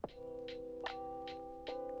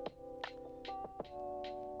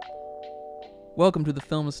Welcome to the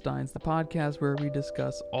Filmsteins, the podcast where we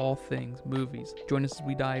discuss all things movies. Join us as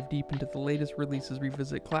we dive deep into the latest releases,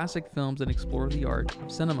 revisit classic films, and explore the art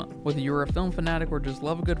of cinema. Whether you're a film fanatic or just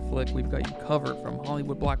love a good flick, we've got you covered. From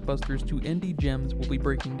Hollywood blockbusters to indie gems, we'll be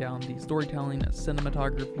breaking down the storytelling,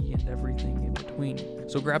 cinematography, and everything in between.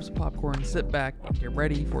 So grab some popcorn, sit back, and get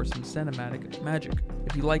ready for some cinematic magic.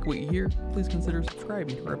 If you like what you hear, please consider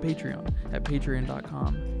subscribing to our Patreon at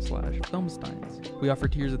patreon.com/filmsteins. We offer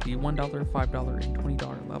tiers at the $1, $5, and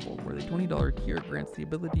 $20 level, where the $20 tier grants the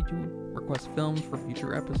ability to request films for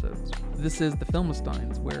future episodes. This is the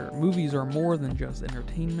Filmsteins, where movies are more than just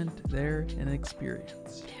entertainment, they're an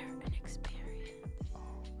experience.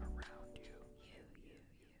 All around you.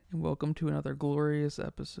 And welcome to another glorious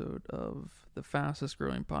episode of the fastest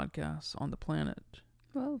growing podcast on the planet.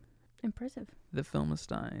 Whoa, impressive. The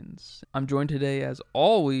Filmsteins. I'm joined today, as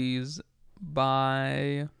always,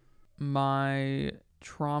 by my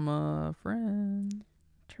trauma friend.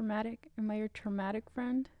 Traumatic? Am I your traumatic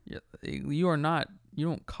friend? Yeah, you are not. You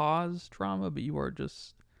don't cause trauma, but you are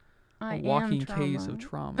just a walking case of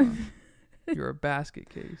trauma. You're a basket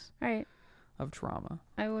case. Right. Of trauma.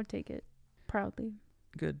 I will take it proudly.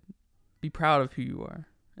 Good. Be proud of who you are,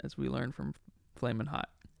 as we learned from Flamin' Hot.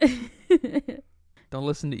 Don't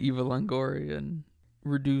listen to Eva Longoria and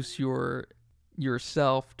reduce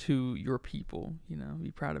yourself to your people. You know, be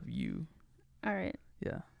proud of you. All right.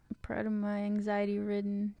 Yeah. I'm proud of my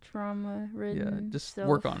anxiety-ridden, trauma-ridden. Yeah, just self.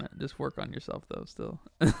 work on it. Just work on yourself, though, still.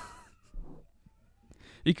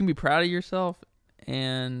 You can be proud of yourself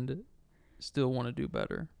and still want to do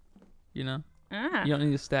better. You know? Ah. You don't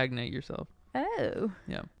need to stagnate yourself. Oh.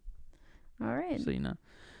 Yeah. All right. So, you know.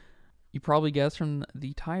 You probably guessed from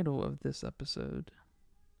the title of this episode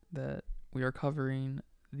that we are covering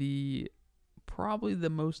probably the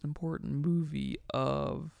most important movie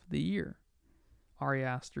of the year. Ari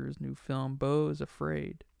Aster's new film, Beau is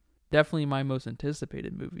Afraid. Definitely my most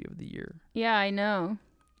anticipated movie of the year. Yeah, I know.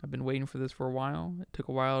 I've been waiting for this for a while. It took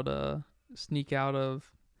a while to sneak out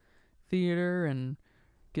of theater and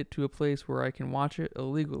get to a place where I can watch it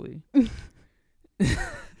illegally.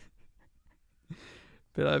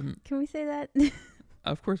 But Can we say that?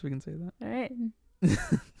 Of course we can say that. All right.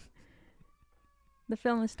 The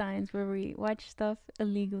Filmsteins, where we watch stuff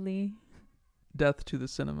illegally. Death to the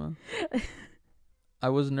cinema. I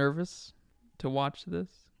was nervous to watch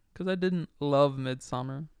this because I didn't love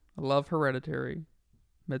Midsommar. I love Hereditary.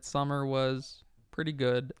 Midsommar was pretty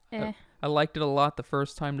good. I liked it a lot the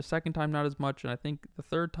first time. The second time, not as much. And I think the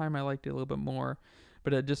third time I liked it a little bit more.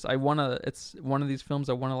 But it's one of these films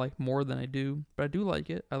I want to like more than I do. But I do like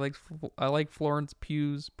it. I like Florence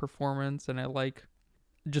Pugh's performance, and I like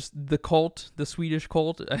just the cult, the Swedish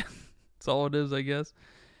cult. That's all it is, I guess.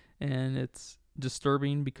 And it's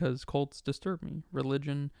disturbing because cults disturb me.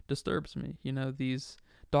 Religion disturbs me. You know, these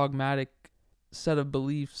dogmatic set of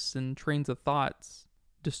beliefs and trains of thoughts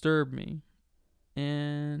disturb me.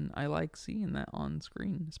 And I like seeing that on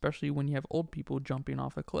screen, especially when you have old people jumping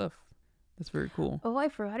off a cliff. That's very cool. Oh, I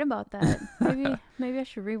forgot about that. Maybe I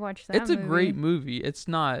should rewatch that. It's a great movie. It's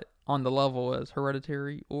not on the level as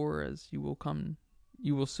Hereditary, or as you will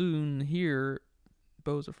soon hear,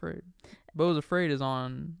 Beau's Afraid. Beau's Afraid is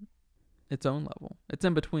on its own level. It's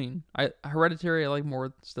in between. Hereditary I like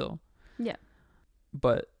more still. Yeah.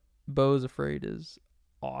 But Beau's Afraid is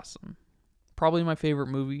awesome. Probably my favorite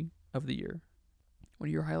movie of the year. What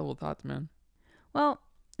are your high level thoughts, man? Well,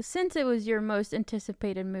 since it was your most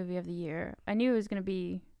anticipated movie of the year, I knew it was going to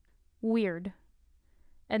be weird.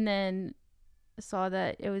 And then saw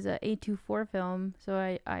that it was a A24 film,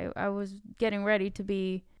 so I was getting ready to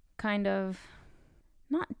be kind of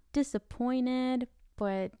not disappointed,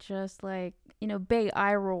 but just like, big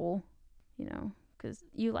eye roll, because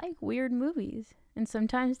you like weird movies, and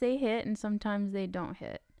sometimes they hit and sometimes they don't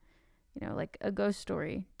hit. Like A Ghost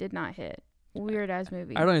Story did not hit. Weird ass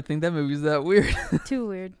movie. I don't even think that movie's that weird. Too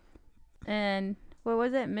weird. And what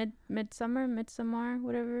was it? Midsommar,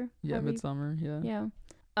 whatever. Yeah, Midsommar. Yeah. Yeah.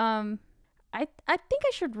 I think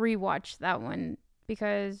I should rewatch that one,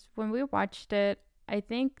 because when we watched it, I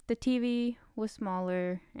think the TV was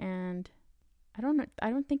smaller, and I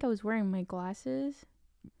don't think I was wearing my glasses.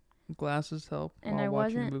 Glasses help and while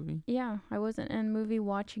watching a movie. Yeah, I wasn't in movie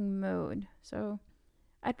watching mode, so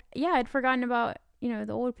I'd forgotten about the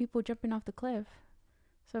old people jumping off the cliff.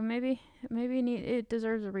 So maybe it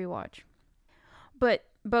deserves a rewatch. But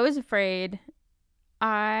Beau's Afraid,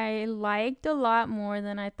 I liked a lot more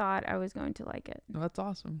than I thought I was going to like it. Well, that's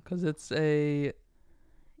awesome, because it's a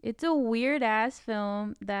weird ass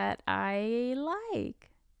film that I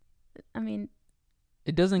like. I mean,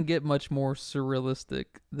 it doesn't get much more surrealistic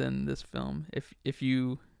than this film. If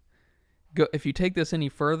you if you take this any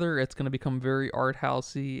further, it's going to become very art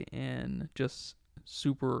housey and just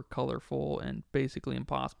super colorful and basically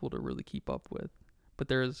impossible to really keep up with. But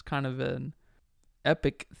there's kind of an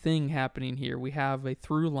epic thing happening here. We have a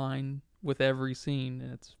through line with every scene,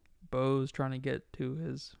 and it's Beau's trying to get to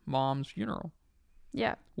his mom's funeral.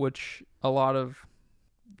 Yeah. Which a lot of,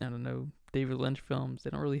 I don't know, David Lynch films, they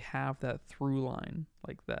don't really have that through line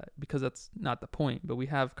like that, because that's not the point. But we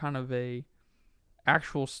have kind of a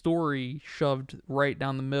actual story shoved right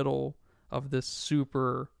down the middle of this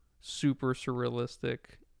super, super surrealistic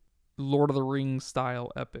Lord of the Rings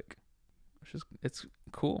style epic. It's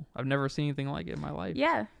cool. I've never seen anything like it in my life.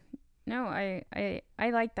 Yeah. No, I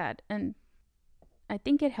like that. And I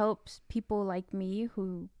think it helps people like me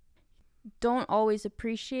who don't always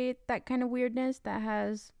appreciate that kind of weirdness that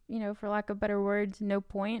has, for lack of better words, no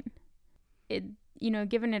point. It,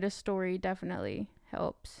 giving it a story definitely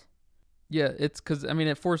helps. Yeah, it's because,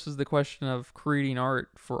 it forces the question of creating art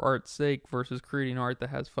for art's sake versus creating art that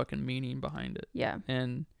has fucking meaning behind it. Yeah.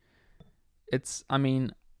 And it's,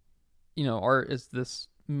 art is this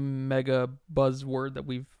mega buzzword that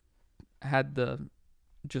we've had to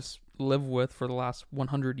just live with for the last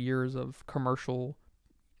 100 years of commercially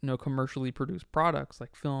produced products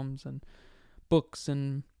like films and books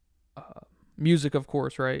and music, of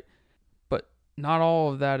course, right? But not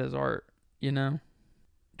all of that is art,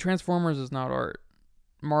 Transformers is not art.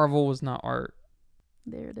 Marvel was not art.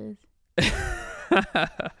 There it is.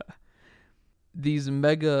 These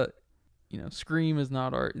mega, Scream is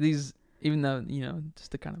not art. These, even though,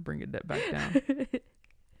 just to kind of bring it back down.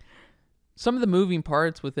 Some of the moving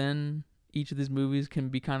parts within each of these movies can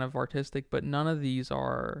be kind of artistic, but none of these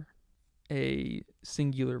are a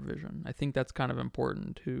singular vision. I think that's kind of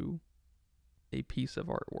important to a piece of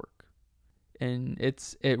artwork. And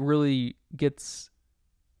it's really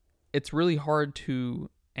hard to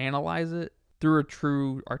analyze it through a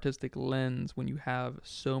true artistic lens when you have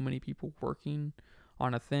so many people working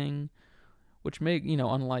on a thing, which make,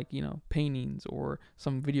 unlike, paintings or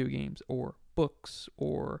some video games or books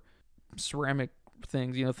or ceramic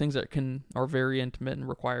things, things that are very intimate and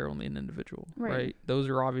require only an individual, right? Those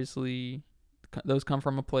come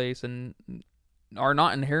from a place and are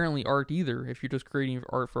not inherently art either. If you're just creating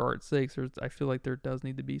art for art's sake, I feel like there does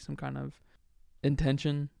need to be some kind of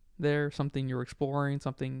intention there, something you're exploring,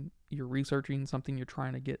 something you're researching, something you're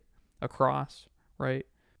trying to get across, right?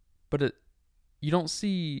 But you don't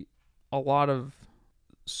see a lot of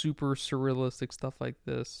super surrealistic stuff like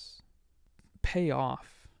this pay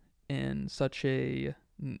off in such a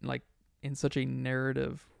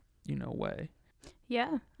narrative, way.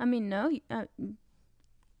 Yeah, no,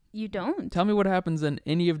 you don't. Tell me what happens in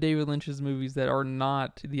any of David Lynch's movies that are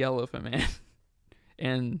not The Elephant Man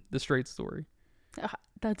and The Straight Story.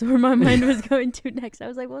 That's where my mind was going to next. I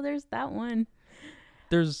was like, well, there's that one.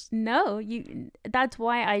 That's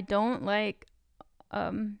why I don't like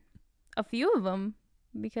a few of them,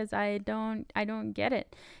 because I don't get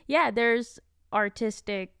it. Yeah, there's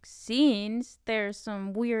artistic scenes. There's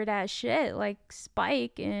some weird ass shit like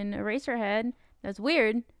Spike in Eraserhead. That's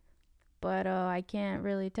weird, but I can't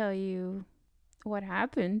really tell you what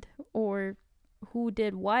happened or who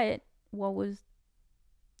did what was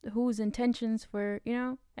whose intentions were,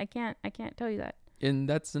 I can't tell you that. And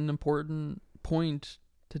that's an important point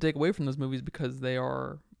to take away from those movies, because they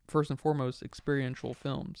are first and foremost experiential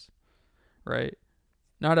films, right?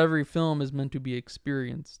 Not every film is meant to be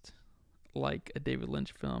experienced like a David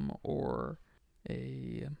Lynch film or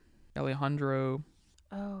a Alejandro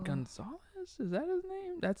Gonzalez. Is that his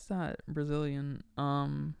name? That's not Brazilian.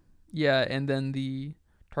 Yeah, and then the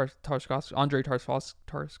Andrei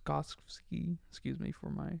Tarkovsky. Excuse me for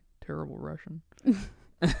my terrible Russian.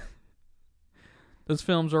 Those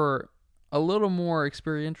films are a little more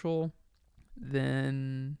experiential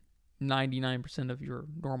than 99% of your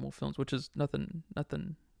normal films, which is nothing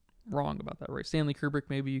wrong about that, right? Stanley Kubrick,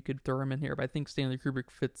 maybe you could throw him in here, but I think Stanley Kubrick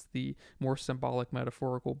fits the more symbolic,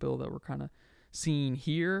 metaphorical bill that we're kind of seeing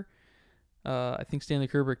here. I think Stanley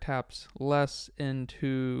Kubrick taps less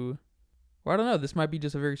into, well, I don't know, this might be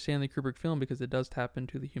just a very Stanley Kubrick film because it does tap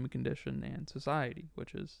into the human condition and society,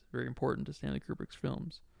 which is very important to Stanley Kubrick's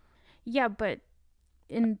films. Yeah, but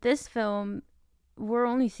in this film, we're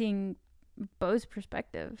only seeing Beau's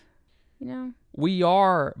perspective, We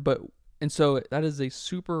are, and so that is a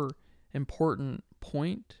super important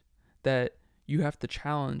point that you have to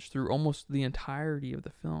challenge through almost the entirety of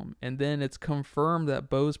the film. And then it's confirmed that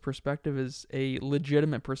Beau's perspective is a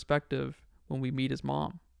legitimate perspective when we meet his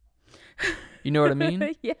mom. You know what I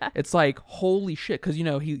mean? Yeah. It's like, holy shit. Because,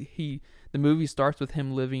 the movie starts with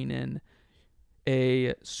him living in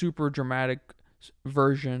a super dramatic,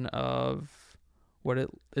 version of what it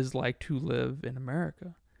is like to live in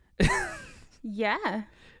America. Yeah.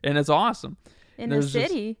 And it's awesome. In the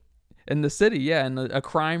city. In the city, yeah. In a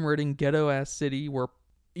crime-ridden, ghetto-ass city where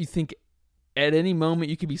you think at any moment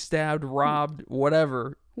you could be stabbed, robbed,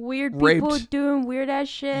 whatever. Weird raped. people doing weird-ass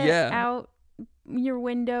shit out your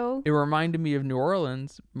window. It reminded me of New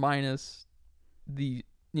Orleans, minus the,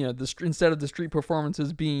 instead of the street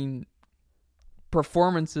performances being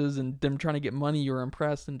performances and them trying to get money or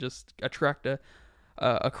impress and just attract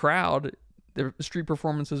a crowd. The street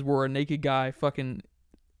performances were a naked guy fucking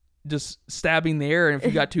just stabbing the air, and if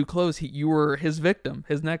you got too close, you were his victim,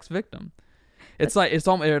 his next victim. It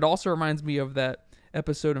also reminds me of that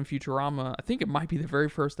episode in Futurama. I think it might be the very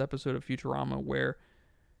first episode of Futurama where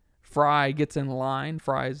Fry gets in line.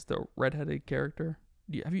 Fry's the redheaded character.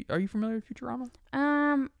 Are you familiar with Futurama?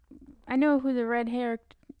 I know who the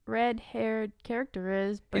red-haired character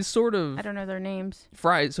is, but he's sort of, I don't know their names.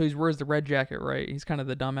 Fry, so he wears the red jacket, right? He's kind of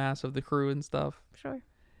the dumbass of the crew and stuff. Sure.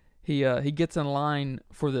 He gets in line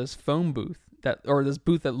for this phone booth this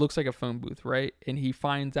booth that looks like a phone booth, right? And he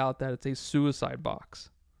finds out that it's a suicide box.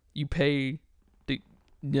 You pay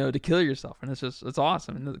to kill yourself, and it's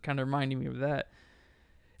awesome, and it kind of reminded me of that.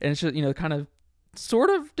 And it's just, kind of sort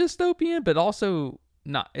of dystopian, but also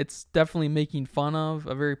not. It's definitely making fun of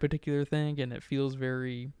a very particular thing, and it feels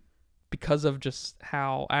very, because of just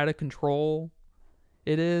how out of control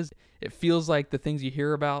it is. It feels like the things you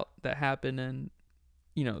hear about that happen in,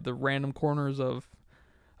 the random corners of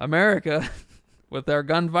America with our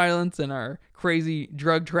gun violence and our crazy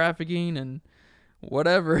drug trafficking and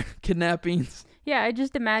whatever, kidnappings. Yeah, I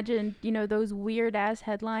just imagined, those weird ass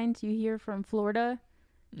headlines you hear from Florida.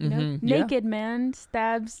 Naked man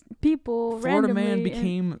stabs people Florida randomly. man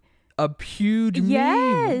became a huge meme.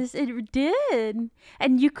 Yes, it did.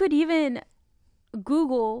 And you could even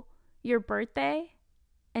Google your birthday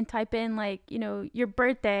and type in your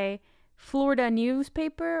birthday, Florida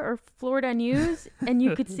newspaper or Florida news, and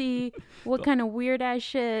you could see what kind of weird ass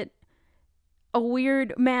shit a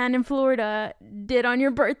weird man in Florida did on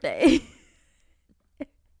your birthday.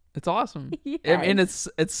 It's awesome. Yes. And it's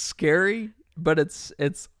scary, but it's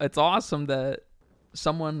awesome that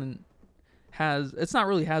someone has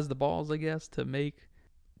the balls, I guess, to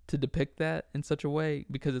depict that in such a way,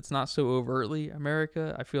 because it's not so overtly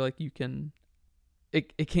America. I feel like it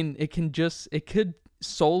could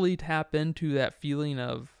solely tap into that feeling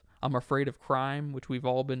of I'm afraid of crime, which we've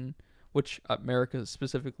all been, which America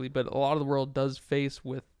specifically, but a lot of the world does face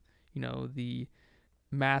with, the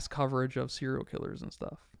mass coverage of serial killers and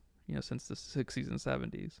stuff, since the 60s and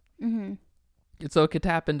 70s. Mm-hmm. And so it could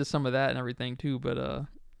tap into some of that and everything too, but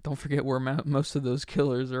don't forget where most of those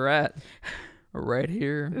killers are at. Right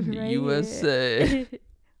here in the USA.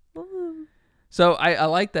 So I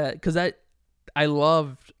like that, because I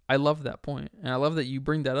love that point, and I love that you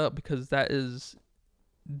bring that up, because that is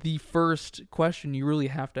the first question you really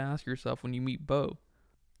have to ask yourself when you meet Beau,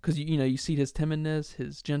 because you see his timidness,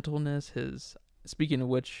 his gentleness, speaking of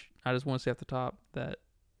which, I just want to say at the top that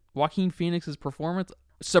Joaquin Phoenix's performance,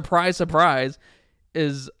 surprise,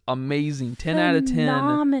 is amazing. 10 out of 10.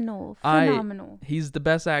 Phenomenal. He's the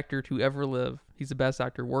best actor to ever live. He's the best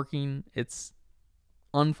actor working. It's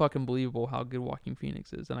unfucking believable how good Joaquin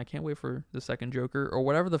Phoenix is, and I can't wait for the second Joker or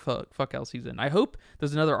whatever the fuck else he's in. I hope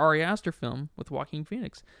there's another Ari Aster film with Joaquin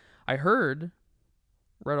Phoenix. I read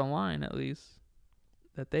online at least,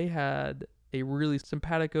 that they had a really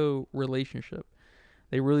simpatico relationship.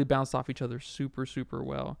 They really bounced off each other super, super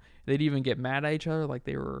well. They'd even get mad at each other like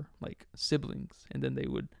they were like siblings, and then they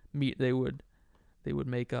would meet. They would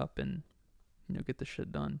make up and get the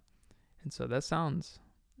shit done. And so they sound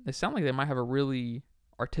like they might have a really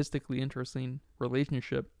artistically interesting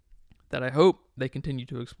relationship that I hope they continue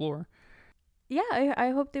to explore. Yeah, I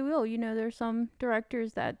hope they will. There's some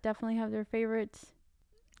directors that definitely have their favorites.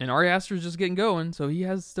 And Ari Aster's just getting going, so he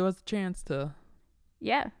still has the chance to.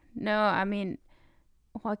 Yeah. No, I mean,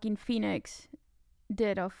 Joaquin Phoenix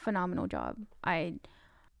did a phenomenal job. I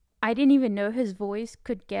didn't even know his voice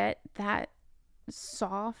could get that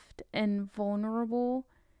soft and vulnerable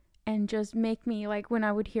and just make me, like, when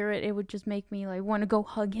I would hear it, it would just make me like want to go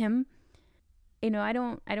hug him. I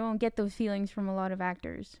don't get those feelings from a lot of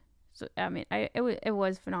actors. So I mean, it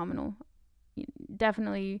was phenomenal.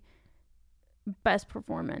 Definitely best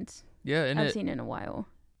performance. Yeah, and I've seen in a while.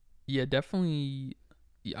 Yeah, definitely.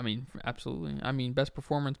 I mean, absolutely. I mean, best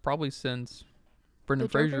performance probably since Brendan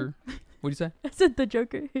Fraser. What'd you say? I said the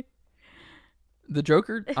Joker. The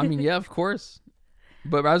Joker? I mean, yeah, of course.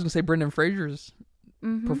 But I was gonna say Brendan Fraser's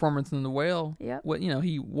performance in The Whale. Yeah.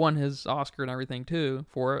 He won his Oscar and everything too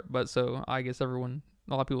for it. But so I guess a lot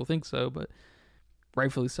of people think so. But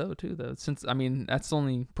rightfully so too. Though, since I mean that's the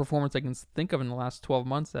only performance I can think of in the last 12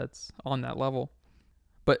 months that's on that level.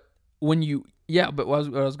 But when you, yeah, but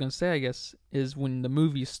what I was gonna say, I guess, is when the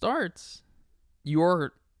movie starts,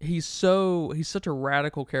 he's such a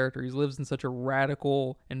radical character. He lives in such a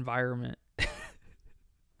radical environment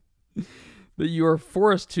that you are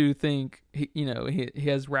forced to think he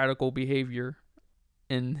has radical behavior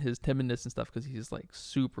in his timidness and stuff because he's like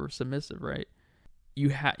super submissive, right?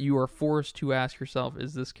 You are forced to ask yourself,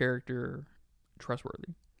 is this character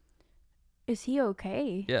trustworthy? Is he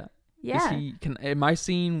okay? Yeah. Yeah. Am I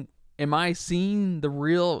seeing reality,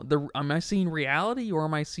 or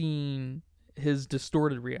am I seeing his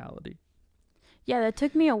distorted reality? Yeah, that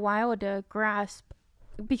took me a while to grasp,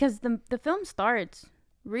 because the film starts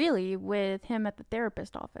really with him at the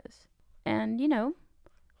therapist office. And,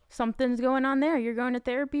 something's going on there. You're going to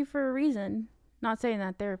therapy for a reason. Not saying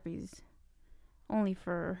that therapy's only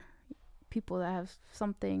for people that have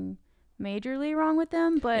something majorly wrong with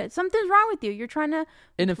them, but something's wrong with you. You're trying to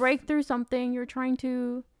break through something. You're trying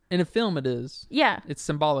to... In a film, it is. Yeah. It's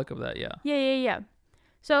symbolic of that, yeah. Yeah.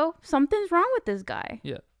 So, something's wrong with this guy.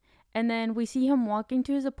 Yeah. And then we see him walking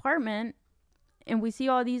to his apartment, and we see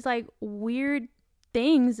all these, like, weird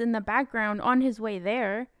things in the background on his way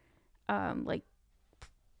there. Like,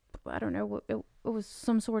 I don't know, it was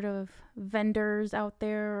some sort of vendors out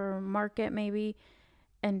there, or market maybe.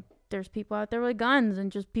 And there's people out there with guns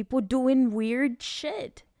and just people doing weird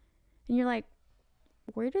shit. And you're like,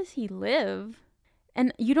 where does he live?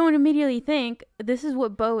 And you don't immediately think, this is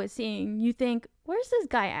what Beau is seeing. You think, where's this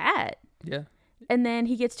guy at? Yeah. And then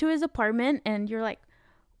he gets to his apartment and you're like,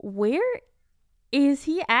 where is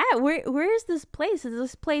he at? Where is this place? Is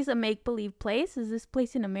this place a make-believe place? Is this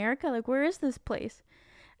place in America? Like, where is this place?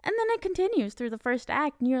 And then it continues through the first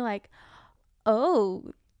act and you're like, oh,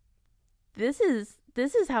 this is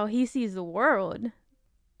how he sees the world.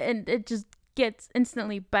 And it just gets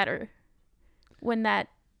instantly better when that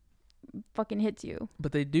fucking hits you.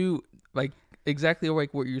 But they do, like, exactly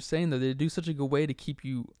like what you're saying, though. They do such a good way to keep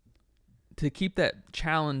that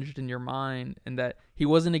challenged in your mind, and that he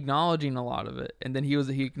wasn't acknowledging a lot of it. And then he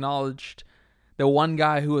acknowledged the one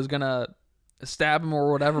guy who was gonna stab him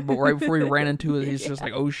or whatever, but right before he ran into it, he's just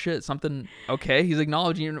like, oh shit, something. Okay, he's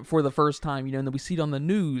acknowledging it for the first time, and then we see it on the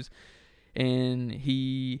news, and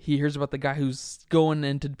he hears about the guy who's going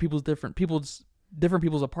into different people's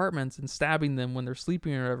apartments and stabbing them when they're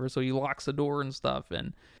sleeping or whatever. So he locks the door and stuff,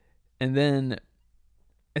 and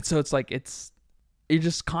so it's like you're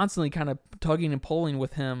just constantly kind of tugging and pulling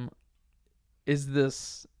with him. Is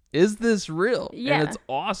this real? Yeah. And it's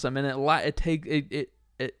awesome, and it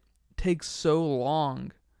takes so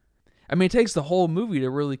long. I mean, it takes the whole movie to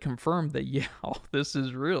really confirm that, yeah, this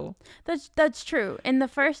is real. That's true. In the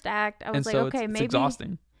first act, I was like, okay, maybe... It's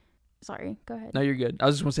exhausting. Sorry, go ahead. No, you're good. I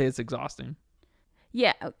was just going to say it's exhausting.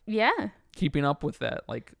 Yeah. Keeping up with that,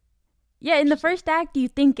 like... Yeah, in the first act, you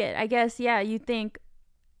think it. I guess, yeah, you think,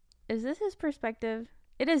 is this his perspective?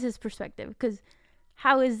 It is his perspective, because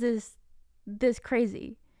how is this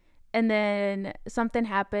crazy? And then something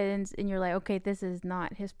happens, and you're like, okay, this is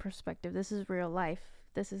not his perspective. This is real life.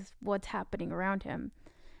 This is what's happening around him.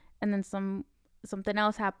 And then something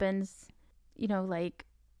else happens, like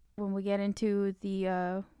when we get into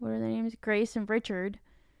the, what are their names? Grace and Richard,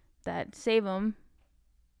 that save him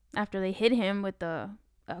after they hit him with a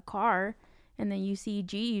car. And then you see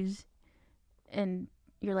Jeeves, and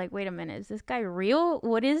you're like, wait a minute, is this guy real?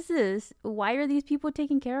 What is this? Why are these people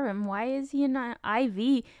taking care of him? Why is he in an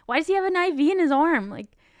IV? Why does he have an IV in his arm?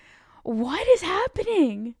 Like, what is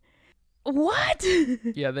happening? What?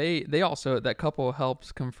 Yeah, they also, that couple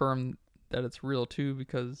helps confirm that it's real too,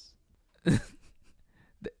 because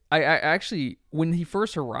I actually, when he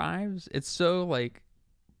first arrives, it's so like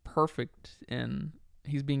perfect and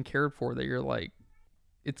he's being cared for that you're like,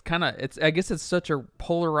 I guess it's such a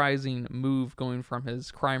polarizing move going from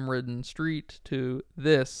his crime-ridden street to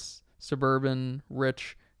this suburban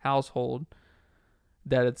rich household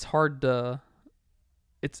that it's hard to,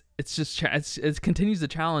 it continues to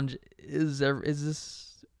challenge, is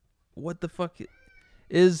this, what the fuck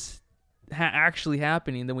is actually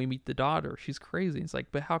happening? Then we meet the daughter. She's crazy. It's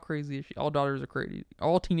like, but how crazy is she? All daughters are crazy.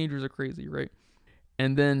 All teenagers are crazy, right?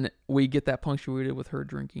 And then we get that punctuated with her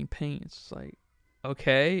drinking paint. It's just like,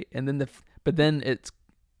 okay. And then but then it's,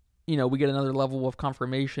 we get another level of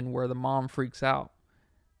confirmation where the mom freaks out.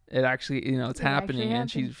 It actually, it's happening, and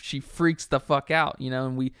she freaks the fuck out,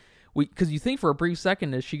 and we because you think for a brief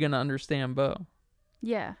second, is she gonna understand Beau?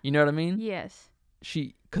 Yeah. You know what I mean? Yes.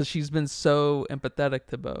 Because she's been so empathetic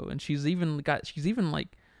to Beau, and she's even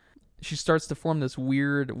she starts to form this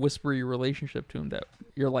weird whispery relationship to him that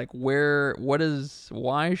you're like, why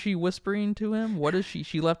is she whispering to him? What is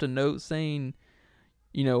she left a note saying,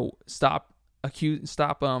 stop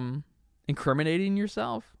incriminating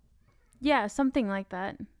yourself. Yeah, something like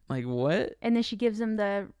that. Like what? And then she gives him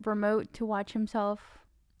the remote to watch himself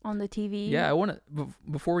on the TV. Yeah, I want to,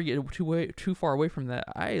 before we get too far away from that,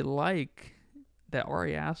 I like that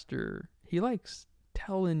Ari Aster, he likes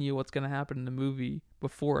telling you what's going to happen in the movie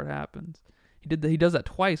before it happens. He does that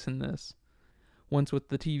twice in this. Once with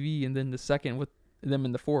the TV and then the second with them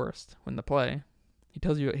in the forest when the play.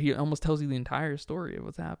 He almost tells you the entire story of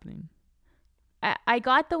what's happening. I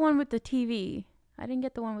got the one with the TV. I didn't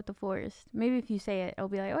get the one with the forest. Maybe if you say it, I'll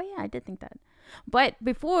be like, oh yeah, I did think that. But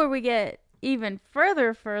before we get even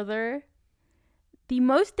further, the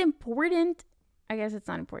most important, I guess it's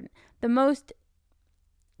not important,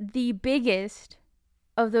 the biggest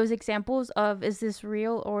of those examples of is this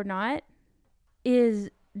real or not is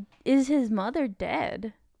his mother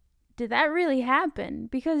dead? Did that really happen?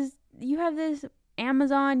 Because you have this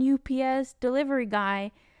Amazon UPS delivery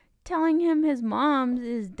guy telling him his mom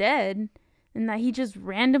is dead and that he just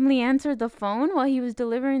randomly answered the phone while he was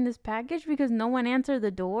delivering this package because no one answered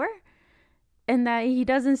the door, and that he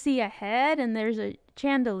doesn't see a head and there's a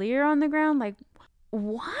chandelier on the ground. Like,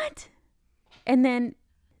 what? And then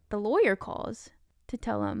the lawyer calls to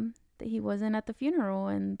tell him that he wasn't at the funeral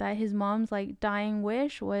and that his mom's like dying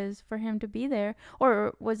wish was for him to be there,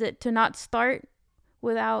 or was it to not start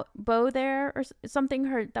without Beau there or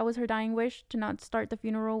something? That was her dying wish, to not start the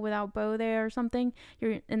funeral without Beau there or something.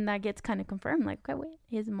 And that gets kind of confirmed, like, okay, wait,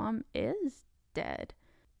 his mom is dead,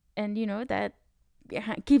 and that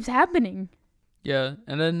keeps happening. Yeah,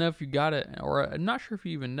 and I didn't know if you got it, or I'm not sure if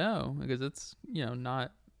you even know, because it's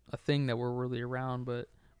not a thing that we're really around. But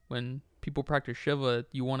when people practice Shiva,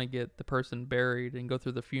 you want to get the person buried and go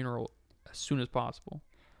through the funeral as soon as possible.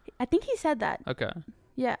 I think he said that. Okay.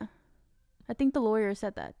 Yeah. I think the lawyer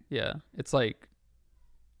said that. Yeah. It's like,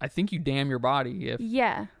 I think you damn your body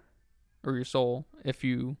or your soul if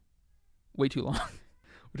you wait too long,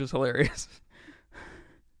 which is hilarious.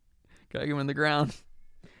 Gotta get him in the ground.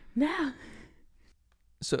 No.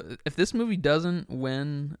 So if this movie doesn't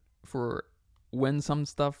win some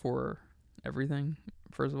stuff for everything,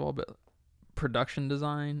 first of all, but production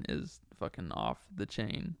design is fucking off the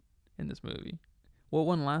chain in this movie. What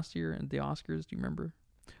won last year at the Oscars? Do you remember?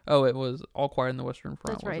 Oh, it was All Quiet on the Western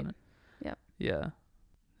Front. That's right. Wasn't it? Yep. Yeah.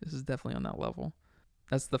 This is definitely on that level.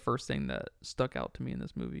 That's the first thing that stuck out to me in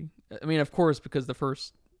this movie. I mean, of course, because the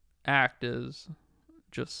first act is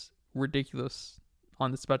just ridiculous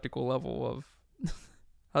on the spectacle level of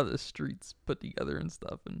how the streets put together and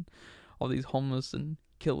stuff, and all these homeless and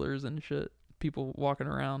killers and shit, people walking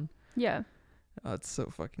around. Yeah. It's so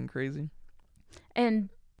fucking crazy. And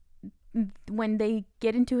when they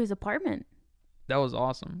get into his apartment. That was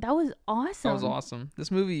awesome. That was awesome.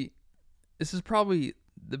 This is probably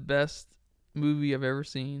the best movie I've ever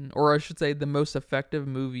seen, or I should say the most effective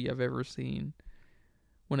movie I've ever seen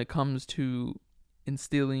when it comes to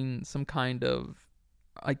instilling some kind of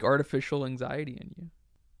like artificial anxiety in you.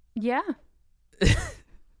 Yeah.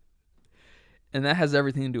 And that has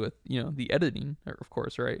everything to do with, the editing, of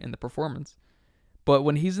course, right? And the performance. But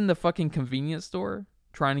when he's in the fucking convenience store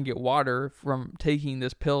trying to get water from taking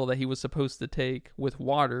this pill that he was supposed to take with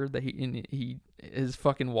water, that his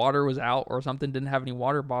fucking water was out or something, didn't have any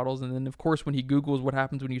water bottles. And then, of course, when he Googles what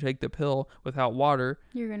happens when you take the pill without water,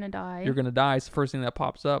 you're going to die. It's the first thing that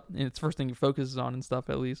pops up. And it's the first thing he focuses on and stuff,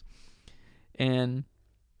 at least. And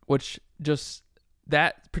which just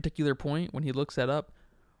that particular point when he looks that up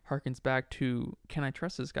harkens back to, can I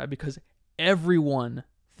trust this guy? Because everyone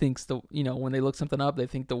thinks when they look something up, they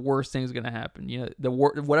think the worst thing is going to happen.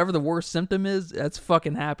 Whatever the worst symptom is, that's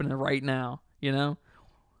fucking happening right now.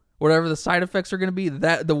 Whatever the side effects are going to be,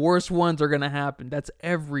 that the worst ones are going to happen. That's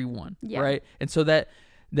everyone, right? And so that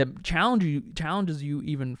challenges you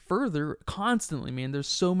even further constantly, man. There's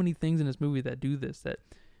so many things in this movie that do this. That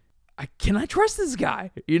can I trust this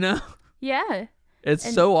guy? Yeah.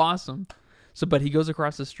 It's so awesome. So, but he goes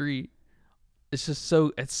across the street. It's just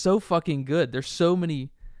it's so fucking good. There's so many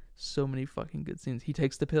fucking good scenes. He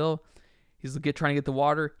takes the pill. He's trying to get the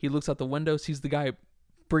water. He looks out the window, sees the guy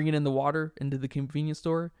bringing in the water into the convenience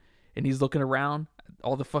store, and he's looking around,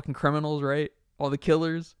 all the fucking criminals, right? All the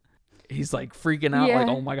killers. He's like freaking out, like,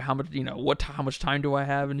 oh my God, how much time do I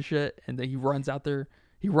have and shit? And then he runs out there.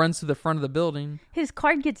 He runs to the front of the building. His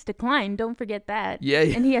card gets declined. Don't forget that. Yeah.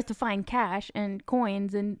 And he has to find cash and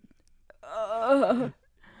coins and.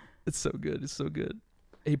 It's so good. It's so good.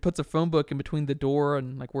 He puts a phone book in between the door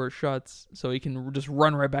and like where it shuts, so he can just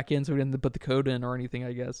run right back in, so he doesn't put the code in or anything,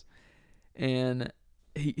 I guess. and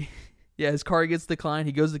his card gets declined.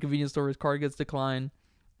 He goes to the convenience store, his card gets declined,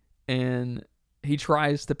 and he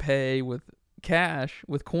tries to pay with cash,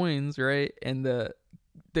 with coins, right? And the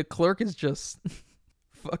clerk is just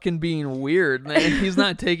fucking being weird, man. He's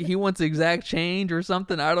not taking, he wants exact change or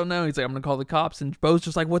something. I don't know. He's like, I'm gonna call the cops, and Beau's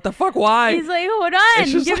just like, what the fuck? Why? He's like, hold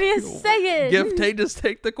on, give me a second. Just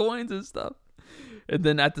take the coins and stuff. And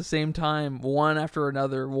then at the same time, one after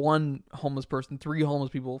another, one homeless person, 3 homeless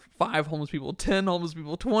people, 5 homeless people, 10 homeless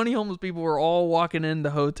people, 20 homeless people are all walking in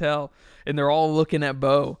the hotel, and they're all looking at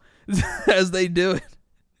Beau as they do it.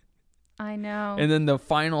 I know. And then the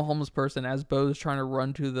final homeless person, as Beau's trying to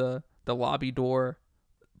run to the lobby door,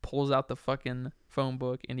 pulls out the fucking phone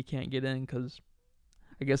book, and he can't get in because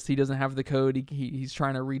I guess he doesn't have the code. He's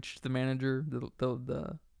trying to reach the manager,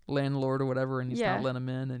 the landlord or whatever, and he's not letting him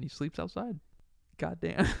in, and he sleeps outside.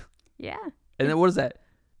 Goddamn. Yeah. And then what is that?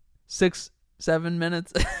 6-7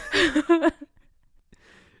 minutes?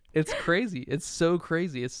 It's crazy. It's so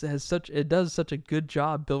crazy. It does such a good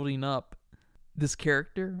job building up this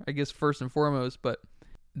character, I guess, first and foremost, but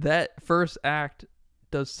that first act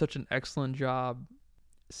does such an excellent job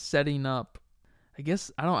setting up, I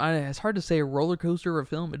guess, it's hard to say a roller coaster of a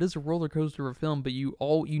film. It is a roller coaster of a film, but you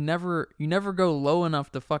never go low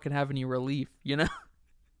enough to fucking have any relief, you know?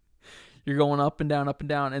 You're going up and down,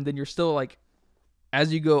 and then you're still like,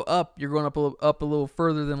 as you go up, you're going up a little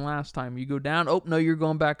further than last time. You go down, oh no, you're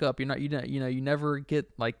going back up. You never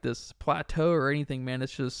get like this plateau or anything, man.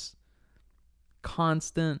 It's just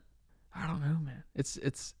constant. I don't know, man.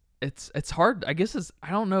 It's hard. I guess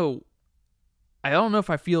I don't know if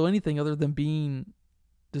I feel anything other than being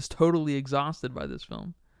just totally exhausted by this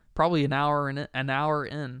film. Probably an hour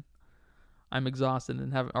in, I'm exhausted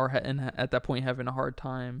and at that point having a hard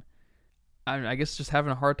time. I guess just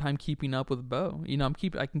having a hard time keeping up with Beau. You know,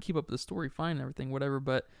 I can keep up with the story fine and everything, whatever,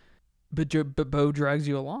 but Beau drags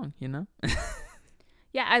you along, you know?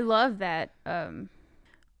 Yeah, I love that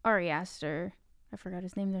Ari Aster, I forgot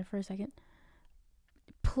his name there for a second,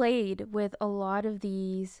 played with a lot of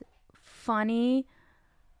these funny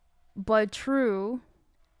but true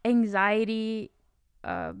anxiety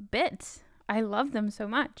bits. I love them so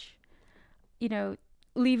much. You know,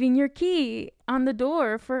 leaving your key on the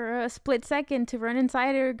door for a split second to run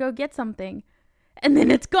inside or go get something, and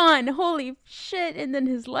then it's gone. Holy shit. And then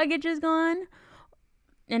his luggage is gone,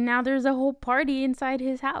 and now there's a whole party inside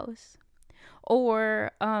his house.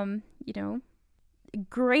 Or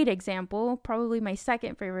great example, probably my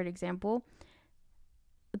second favorite example,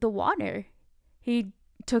 the water. He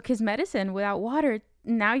took his medicine without water.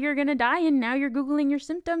 Now you're gonna die, and now you're Googling your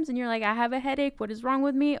symptoms, and you're like, I have a headache, what is wrong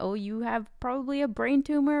with me? Oh, you have probably a brain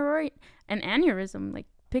tumor or an aneurysm. Like,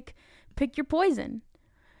 pick your poison.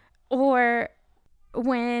 Or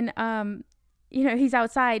when he's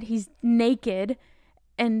outside, he's naked,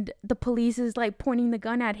 and the police is like pointing the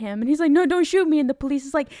gun at him, and he's like, no, don't shoot me. And the police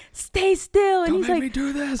is like, stay still. And he's like, me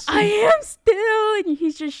do this. I am still. And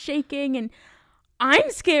he's just shaking. And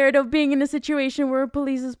I'm scared of being in a situation where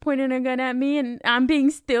police is pointing a gun at me and I'm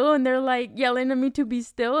being still, and they're like yelling at me to be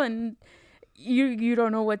still, and you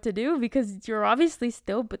don't know what to do because you're obviously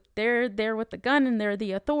still, but they're there with the gun and they're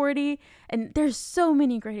the authority. And there's so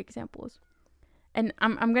many great examples. And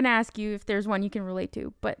I'm going to ask you if there's one you can relate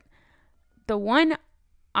to, but the one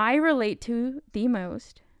I relate to the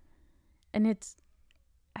most, and it's,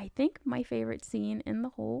 I think, my favorite scene in the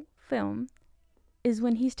whole film, is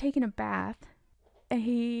when he's taking a bath. And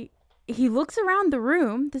he looks around the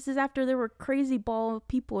room. This is after there were crazy ball of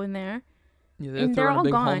people in there. Yeah, they're all a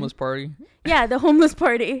big gone. Homeless party. Yeah, the homeless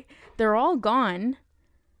party. They're all gone.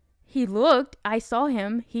 He looked. I saw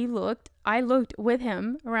him. He looked. I looked with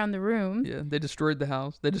him around the room. Yeah, they destroyed the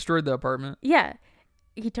house. They destroyed the apartment. Yeah.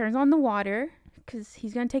 He turns on the water because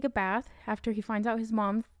he's going to take a bath after he finds out his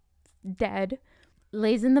mom's dead.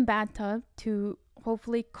 Lays in the bathtub to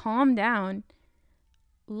hopefully calm down.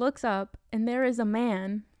 Looks up, and there is a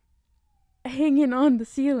man hanging on the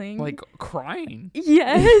ceiling, like crying.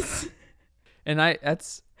 Yes. And I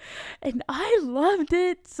loved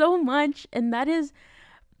it so much, and that is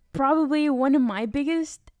probably one of my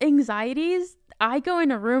biggest anxieties. I go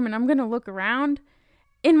in a room and I'm gonna look around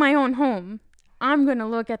in my own home. I'm gonna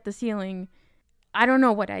look at the ceiling. I don't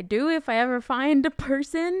know what I do if I ever find a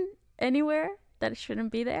person anywhere that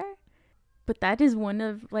shouldn't be there, but that is one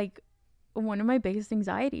of my biggest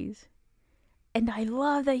anxieties. And I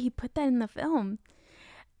love that he put that in the film.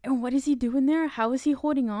 And what is he doing there? How is he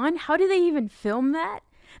holding on? How do they even film that?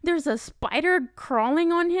 There's a spider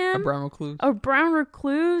crawling on him. A brown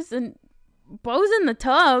recluse. And Beau's in the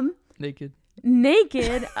tub. Naked.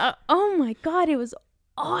 Oh my God. It was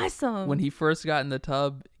awesome. When he first got in the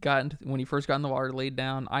tub, when he first got in the water, laid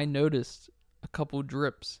down, I noticed a couple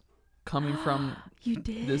drips coming from you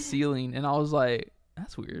did the ceiling, and I was like,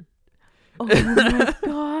 "That's weird." Oh my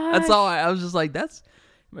god! That's all. I was just like, "That's."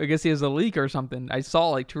 I guess he has a leak or something. I saw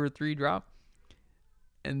like 2 or 3 drop,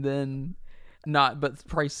 and then but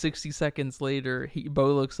probably 60 seconds later,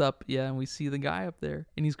 Beau looks up, and we see the guy up there,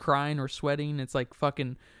 and he's crying or sweating. It's like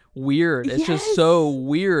fucking weird. It's just so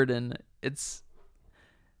weird, and it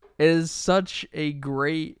is such a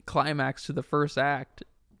great climax to the first act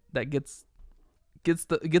that gets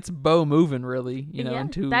Beau moving, really.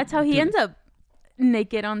 That's how he ends up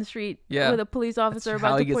naked on the street with a police officer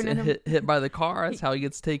about to point at him. Hit by the car. That's how he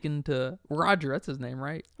gets taken to Roger. That's his name,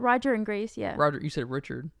 right? Roger and Grace, yeah. Roger, you said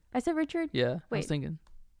Richard. I said Richard? Yeah. Wait. I was thinking.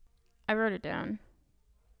 I wrote it down.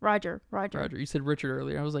 Roger. You said Richard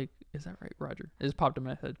earlier. I was like, is that right? Roger. It just popped in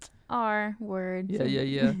my head. R word.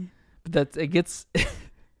 Yeah. But it gets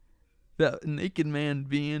the naked man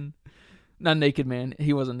being, not naked man,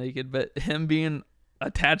 he wasn't naked, but him being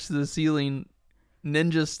attached to the ceiling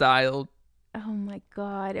ninja style. Oh my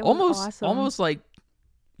god. It was awesome. Almost like,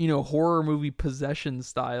 horror movie possession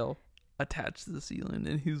style, attached to the ceiling,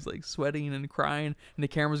 and he's like sweating and crying, and the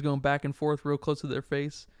camera's going back and forth real close to their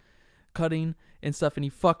face, cutting and stuff, and he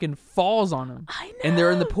fucking falls on him. I know. And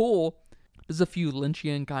they're in the pool. There's a few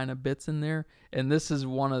Lynchian kind of bits in there, and this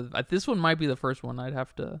one might be the first one I'd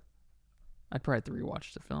probably have to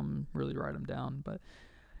rewatch the film and really write them down, but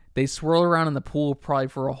they swirl around in the pool probably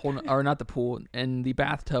for a whole, or not the pool, in the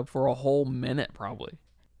bathtub for a whole minute probably.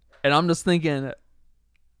 And I'm just thinking,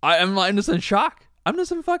 I'm just in shock. I'm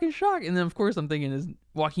just in fucking shock. And then of course I'm thinking, is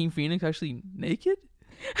Joaquin Phoenix actually naked?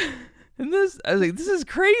 And I was like, this is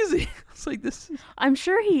crazy. I was like, I'm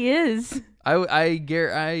sure he is.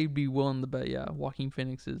 I'd be willing to bet, Joaquin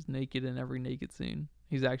Phoenix is naked in every naked scene.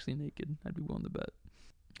 He's actually naked. I'd be willing to bet.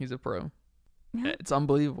 He's a pro. Yeah. It's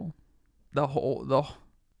unbelievable.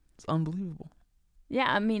 It's unbelievable. Yeah,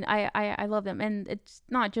 I mean, I love them. And it's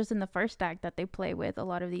not just in the first act that they play with a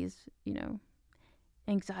lot of these,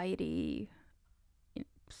 anxiety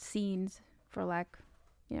scenes, for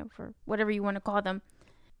for whatever you want to call them.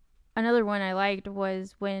 Another one I liked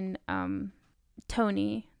was when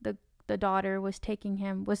Tony, the daughter, was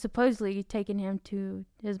supposedly taking him to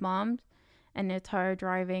his mom's, and it's her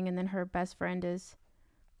driving, and then her best friend is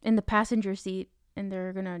in the passenger seat, and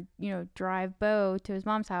they're gonna drive Beau to his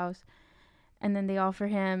mom's house, and then they offer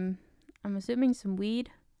him, I'm assuming, some weed,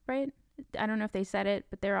 right? I don't know if they said it,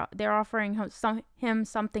 but they're offering him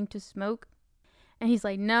something to smoke, and he's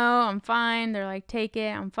like, no, I'm fine. They're like, take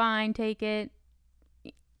it, I'm fine, take it.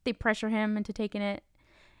 They pressure him into taking it,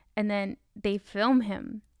 and then they film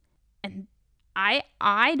him, and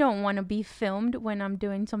I don't want to be filmed when I'm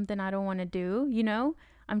doing something I don't want to do.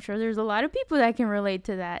 I'm sure there's a lot of people that can relate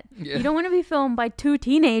to that. Yeah. You don't want to be filmed by 2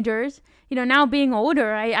 teenagers. Now being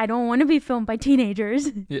older, I don't want to be filmed by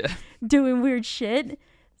teenagers. Yeah. Doing weird shit.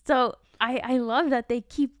 So I love that they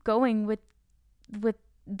keep going with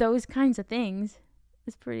those kinds of things.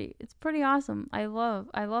 It's pretty awesome. I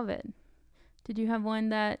love it. Did you have one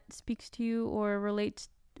that speaks to you or relates,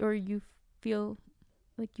 or you feel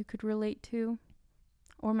like you could relate to?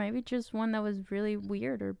 Or maybe just one that was really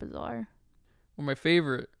weird or bizarre? Well, my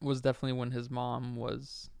favorite was definitely when his mom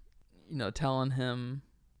was, telling him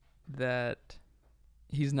that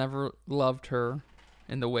he's never loved her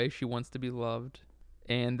in the way she wants to be loved,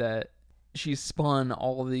 and that she spun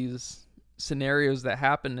all of these scenarios that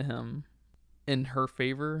happened to him in her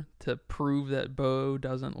favor to prove that Beau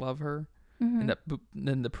doesn't love her, and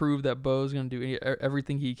to prove that Beau's going to do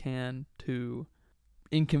everything he can to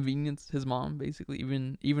inconvenience his mom, basically,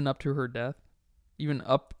 even up to her death. Even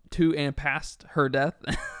up to and past her death.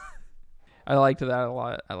 I liked that a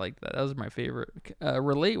lot. I liked that. That was my favorite.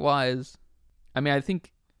 Relate-wise, I mean,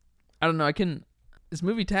 I don't know, this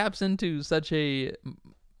movie taps into such a,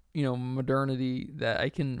 modernity that I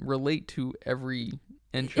can relate to every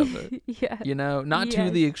inch of it. Yeah. Not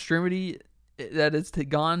to the extremity that it's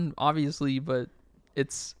gone, obviously, but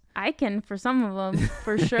it's... I can for some of them,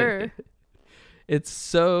 for sure. It's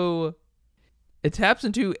so... It taps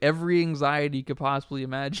into every anxiety you could possibly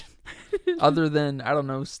imagine, other than, I don't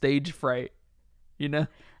know, stage fright,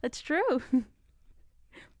 That's true.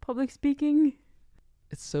 Public speaking.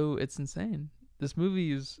 It's insane. This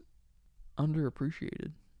movie is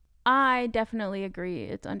underappreciated. I definitely agree.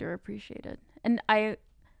 It's underappreciated. And I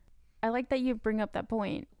like that you bring up that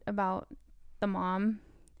point about the mom,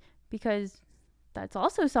 because that's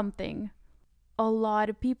also something a lot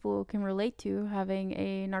of people can relate to, having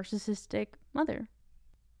a narcissistic mother,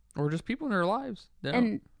 or just people in their lives.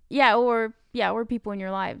 Or people in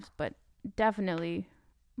your lives, but definitely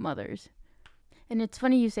mothers. And it's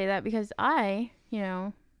funny you say that because I,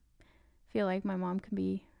 feel like my mom can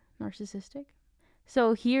be narcissistic.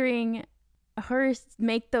 So hearing her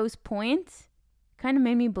make those points kind of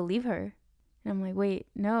made me believe her. And I'm like, wait,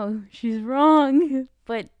 no, she's wrong.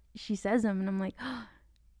 But she says them, and I'm like, oh,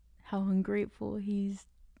 how ungrateful he's,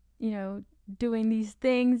 doing these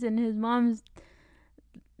things, and his mom's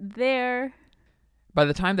there. By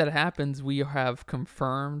the time that happens, we have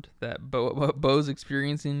confirmed that what Beau's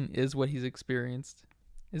experiencing is what he's experienced.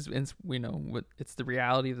 We know what it's the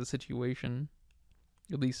reality of the situation.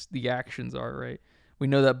 At least the actions are, right? We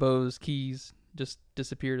know that Beau's keys just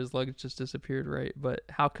disappeared, his luggage just disappeared, right? But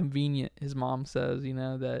how convenient, his mom says,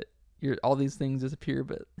 that all these things disappear,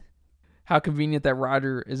 but how convenient that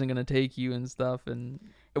Roger isn't going to take you and stuff. And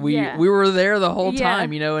we were there the whole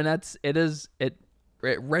time, and it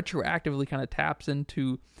retroactively kind of taps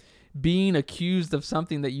into being accused of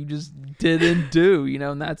something that you just didn't do,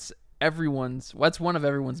 and that's one of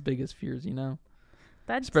everyone's biggest fears,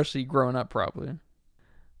 especially growing up. Probably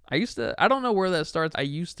I don't know where that starts. I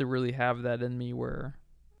used to really have that in me where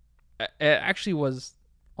it actually was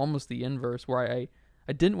almost the inverse, where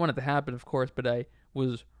I didn't want it to happen, of course, but I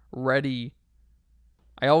was ready.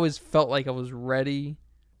 I always felt like I was ready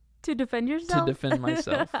to defend yourself, to defend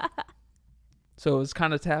myself. So it was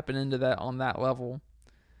kind of tapping into that on that level,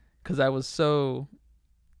 because I just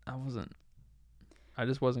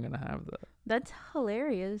wasn't going to have that. That's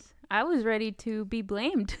hilarious. I was ready to be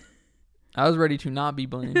blamed. I was ready to not be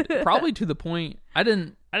blamed. Probably to the point, I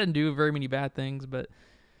didn't do very many bad things, but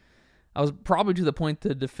I was probably to the point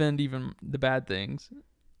to defend even the bad things.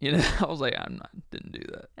 I was like, didn't do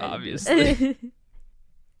that, obviously.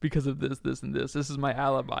 Because of this, and this. This is my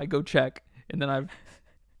alibi. Go check. And then I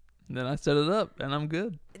set it up, and I'm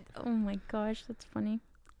good. Oh my gosh, that's funny.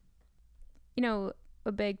 A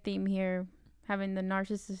big theme here, having the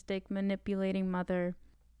narcissistic, manipulating mother.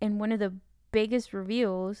 And one of the biggest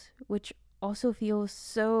reveals, which also feels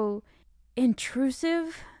so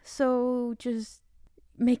intrusive, so just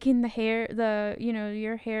making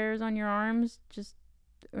your hairs on your arms, just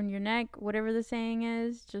on your neck, whatever the saying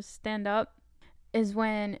is, just stand up, is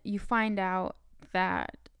when you find out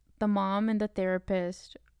that the mom and the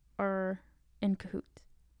therapist are in cahoots.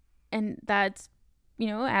 And that's,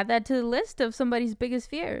 add that to the list of somebody's biggest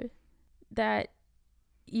fear, that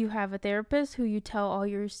you have a therapist who you tell all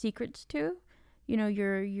your secrets to,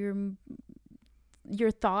 your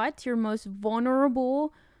thoughts, your most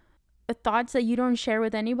vulnerable thoughts that you don't share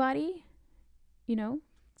with anybody,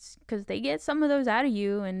 because they get some of those out of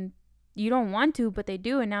you and you don't want to, but they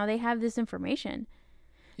do, and now they have this information.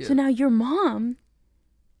 Yeah. So now your mom,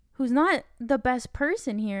 who's not the best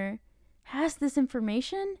person here, has this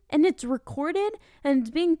information, and it's recorded and it's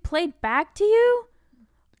being played back to you.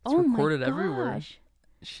 It's recorded everywhere.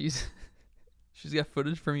 She's got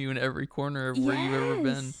footage from you in every corner of where you've ever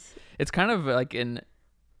been. It's kind of like an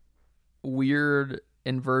weird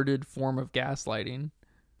inverted form of gaslighting.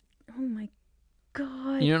 Oh my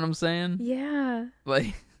god. You know what I'm saying? Yeah.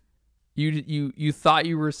 Like you thought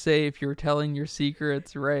you were safe, you were telling your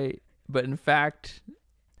secrets, right? But in fact,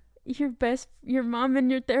 your mom and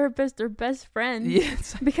your therapist are best friends.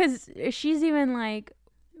 Yes. Because she's even like,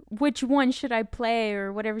 which one should I play,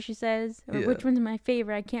 or whatever she says, or which one's my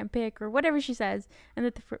favorite, I can't pick, or whatever she says.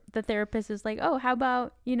 And the therapist is like, oh, how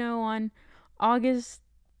about, on August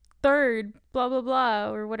 3rd, blah, blah,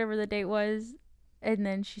 blah, or whatever the date was. And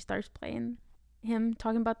then she starts playing him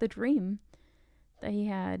talking about the dream that he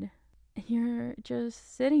had. And you're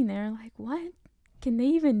just sitting there like, what? Can they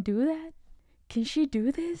even do that? Can she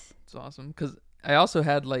do this? It's awesome. Because I also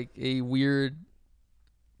had like a weird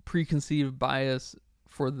preconceived bias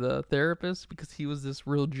for the therapist, because he was this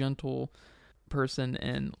real gentle person,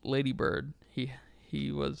 and Lady Bird,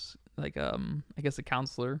 he was like I guess a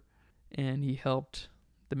counselor, and he helped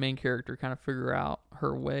the main character kind of figure out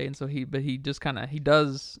her way. And so he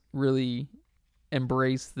does really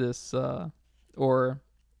embrace this or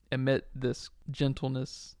emit this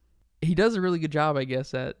gentleness. He does a really good job, I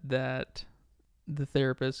guess, at that, the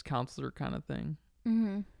therapist counselor kind of thing.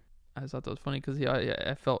 Mm-hmm. I thought that was funny because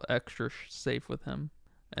I felt extra safe with him.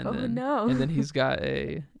 And no! And then he's got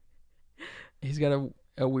a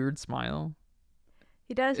weird smile.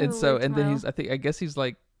 He does. And then I guess he's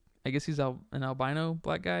an albino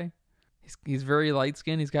black guy. He's very light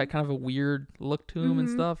skinned. He's got kind of a weird look to him and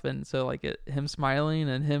stuff. And so like him smiling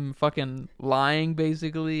and him fucking lying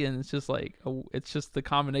basically, and it's just like it's just the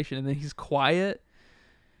combination. And then he's quiet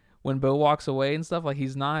when Beau walks away and stuff. Like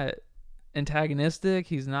he's not antagonistic.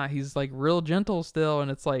 He's like real gentle still, and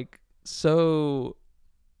it's like so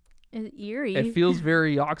It's eerie. It feels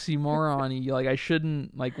very oxymoron-y. Like, I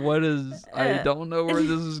shouldn't, like, what is, I don't know where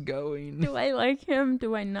this is going. Do I like him?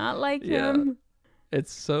 Do I not like Yeah. him?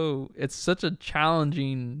 It's such a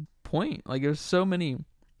challenging point. Like, there's so many,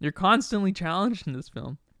 you're constantly challenged in this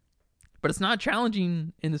film. But it's not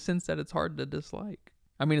challenging in the sense that it's hard to dislike.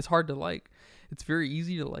 I mean, it's hard to like. It's very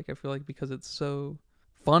easy to like, I feel like, because it's so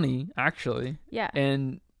funny, actually. Yeah.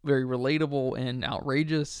 And very relatable and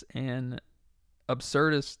outrageous and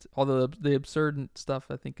absurdist. Although the absurd stuff,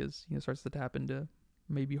 I think, is, starts to tap into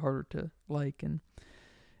maybe harder to like and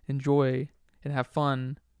enjoy and have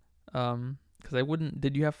fun. Because I wouldn't.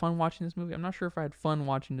 Did you have fun watching this movie? I'm not sure if I had fun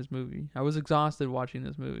watching this movie. I was exhausted watching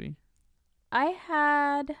this movie. I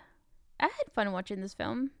had fun watching this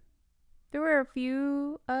film. There were a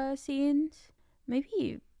few scenes,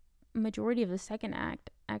 maybe majority of the second act,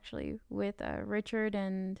 actually, with Richard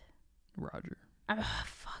and Roger.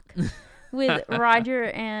 Fuck. With Roger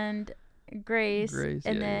and Grace.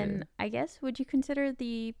 And then yeah. I guess, would you consider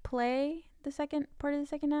the play the second part of the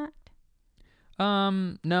second act?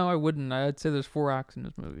 No, I wouldn't. I'd say there's 4 acts in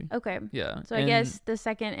this movie. Okay. Yeah. So I guess the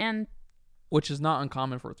second and... Which is not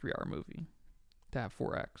uncommon for a 3-hour movie to have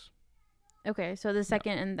 4 acts. Okay, so the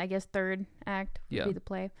second and I guess third act would be the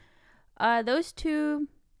play. Those two,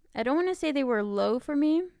 I don't want to say they were low for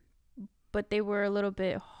me, but they were a little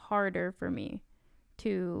bit harder for me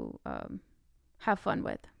to have fun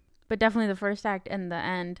with. But definitely the first act and the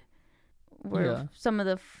end were some of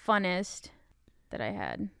the funnest that I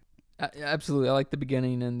had. Absolutely. I like the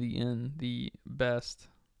beginning and the end the best.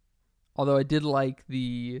 Although I did like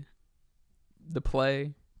the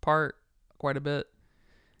play part quite a bit.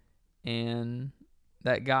 And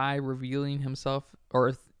that guy revealing himself,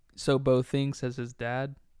 or so Beau thinks, as his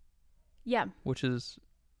dad. Yeah. Which is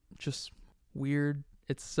just weird.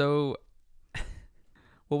 It's so...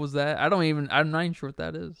 What was that? I'm not even sure what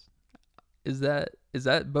that is. Is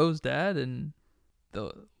that Beau's dad? And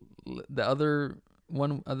the other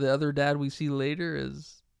one, the other dad we see later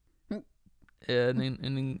is a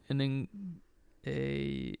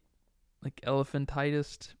like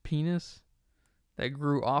elephantitis penis that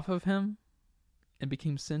grew off of him and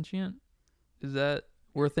became sentient. Is that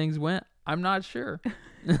where things went? I'm not sure.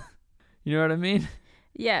 You know what I mean?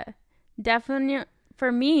 Yeah, definitely.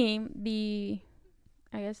 For me, the,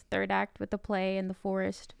 I guess, third act with the play and the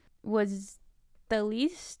forest was the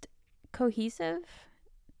least cohesive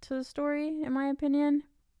to the story, in my opinion.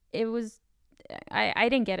 It was, I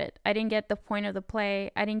didn't get it. I didn't get the point of the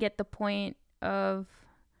play. I didn't get the point of,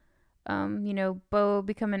 Beau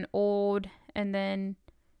becoming old and then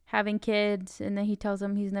having kids, and then he tells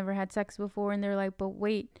them he's never had sex before, and they're like, but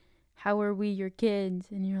wait, how are we your kids?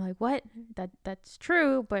 And you're like, what? That's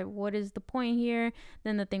true, but what is the point here?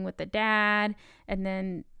 Then the thing with the dad, and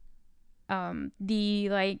then the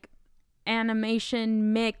like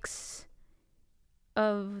animation mix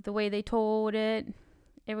of the way they told it.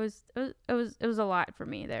 It was a lot for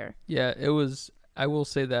me there. Yeah, it was. I will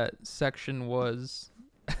say that section was,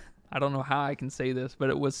 I don't know how I can say this, but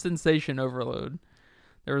it was sensation overload.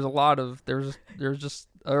 There was a lot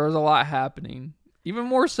happening, even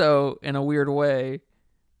more so in a weird way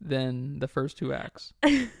than the first 2 acts.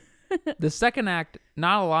 The second act,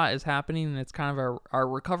 not a lot is happening, and it's kind of our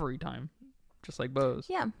recovery time, just like Beau's.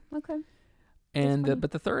 Yeah. Okay. And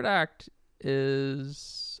but the third act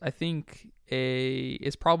is, I think,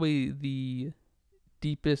 is probably the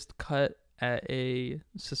deepest cut at a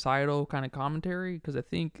societal kind of commentary, because I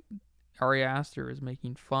think Ari Aster is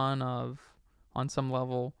making fun of, on some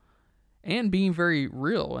level, and being very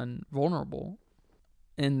real and vulnerable,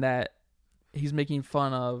 in that he's making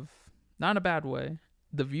fun of, not in a bad way,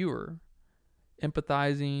 the viewer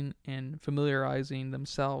empathizing and familiarizing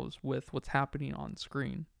themselves with what's happening on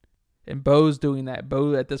screen. And Beau's doing that.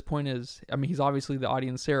 Beau at this point is, I mean, he's obviously the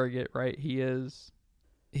audience surrogate, right? He is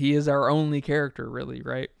our only character, really,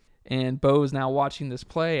 right? And Beau is now watching this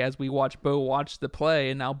play as we watch Beau watch the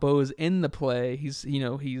play, and now Beau is in the play. He's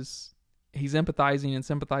empathizing and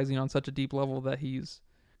sympathizing on such a deep level that he's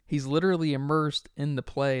literally immersed in the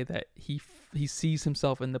play, that he sees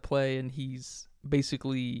himself in the play, and he's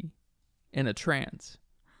basically in a trance.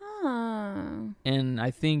 And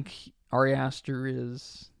I think Ari Aster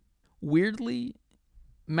is weirdly,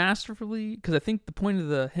 masterfully, because I think the point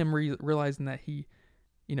of him realizing that he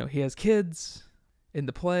has kids in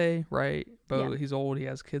the play, right? Beau, he's old, he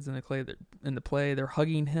has kids in the play. They're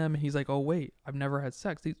hugging him, and he's like, oh wait, I've never had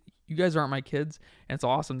sex. You guys aren't my kids. And it's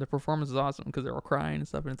awesome. The performance is awesome because they're all crying and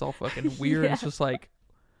stuff, and it's all fucking weird. It's just like,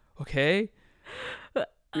 okay,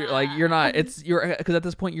 you're not. Because at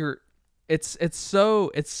this point it's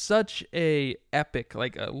such a epic,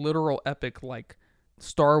 like a literal epic, like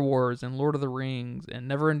Star Wars and Lord of the Rings and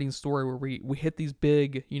Neverending Story, where we hit these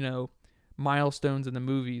big, milestones in the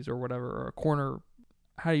movies or whatever, or a corner,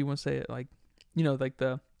 how do you want to say it, like, like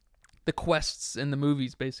the quests in the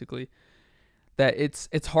movies, basically, that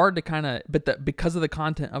it's hard to kind of, but because of the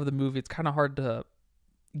content of the movie, it's kind of hard to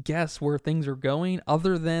guess where things are going,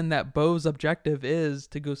 other than that Beau's objective is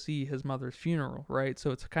to go see his mother's funeral, right?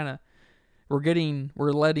 So it's kind of,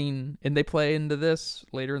 we're letting, and they play into this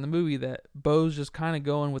later in the movie, that Beau's just kind of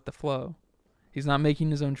going with the flow. He's not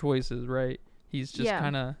making his own choices, right? He's just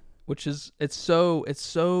kind of, which is, it's so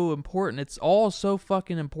important. It's all so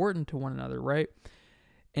fucking important to one another, right?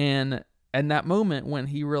 And that moment when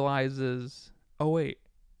he realizes, oh wait,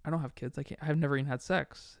 I don't have kids. I've never even had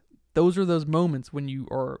sex. Those are those moments when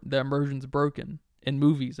the immersion's broken in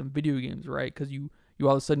movies and video games, right? Because you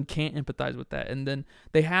all of a sudden can't empathize with that, and then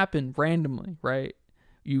they happen randomly, right?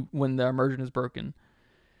 When the immersion is broken,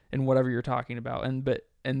 in whatever you're talking about, but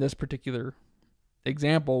in this particular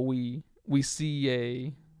example, we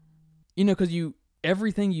see because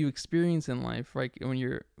everything you experience in life, like when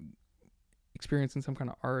you're experiencing some kind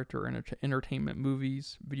of art or entertainment,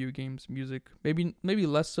 movies, video games, music, maybe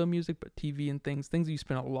less so music, but TV and things you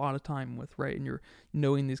spend a lot of time with, right? And you're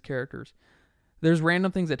knowing these characters. There's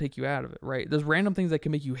random things that take you out of it, right? There's random things that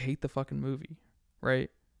can make you hate the fucking movie, right?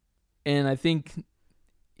 And I think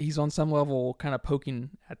he's on some level kind of poking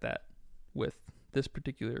at that with this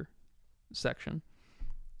particular section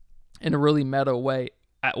in a really meta way,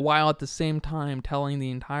 while at the same time telling the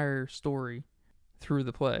entire story through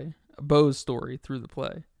the play, Beau's story through the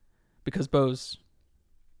play, because Beau's,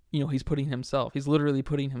 he's literally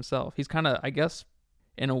putting himself. He's kind of, I guess,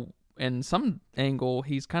 in some angle,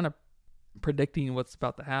 he's kind of predicting what's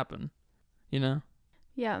about to happen,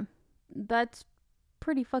 Yeah, that's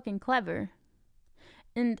pretty fucking clever.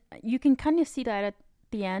 And you can kind of see that at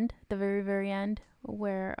the end, the very, very end,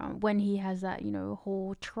 where when he has that,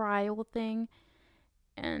 whole trial thing,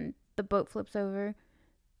 and the boat flips over,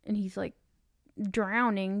 and he's like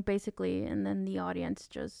drowning, basically, and then the audience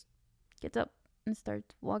just gets up and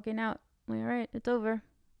starts walking out. Like, all right, it's over.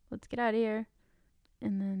 Let's get out of here.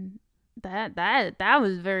 And then that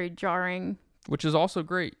was very jarring. Which is also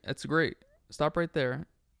great. It's great. Stop right there.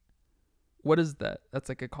 What is that? That's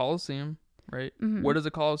like a Coliseum, right? Mm-hmm. What is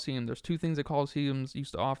a Coliseum? There's two things that Coliseums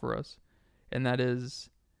used to offer us, and that is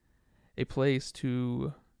a place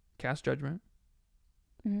to cast judgment,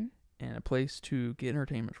 mm-hmm. and a place to get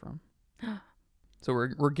entertainment from. So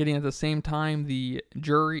we're getting at the same time the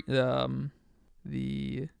jury, the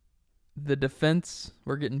defense.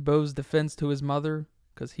 We're getting Beau's defense to his mother,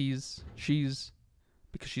 because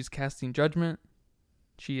she's casting judgment.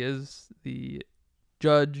 She is the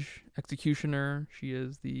judge, executioner. She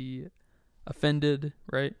is the offended,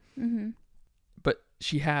 right? Mm-hmm.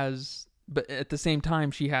 But at the same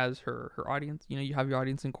time, she has her audience. You have your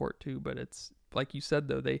audience in court too. But it's like you said,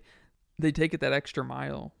 though, they take it that extra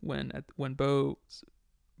mile when Beau's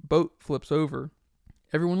boat flips over.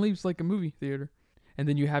 Everyone leaves like a movie theater. And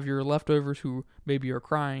then you have your leftovers who maybe are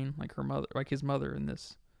crying, like her mother, like his mother in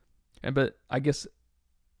this. But I guess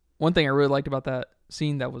one thing I really liked about that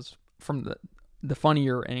scene that was from the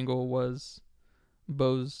funnier angle was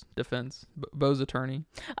Beau's defense, Beau's attorney.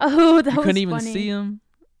 Oh, that was funny. You couldn't even see him.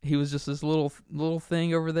 He was just this little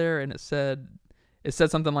thing over there, and it said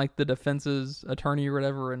something like the defense's attorney or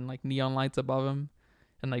whatever, and like neon lights above him,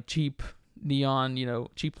 and like cheap neon,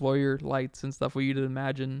 cheap lawyer lights and stuff. What you'd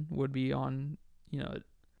imagine would be on,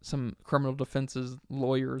 some criminal defense's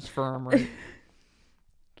lawyer's firm, right?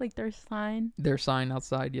 Like their sign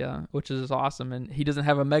outside, yeah, which is awesome. And he doesn't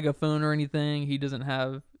have a megaphone or anything.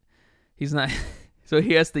 He's not, so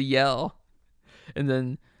he has to yell. And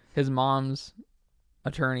then his mom's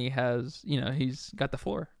attorney has, he's got the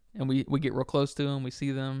floor, and we get real close to him. We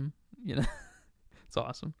see them, it's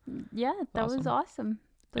awesome. Yeah, that was awesome.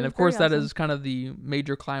 And of course, that is kind of the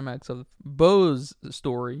major climax of Beau's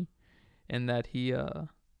story, in that he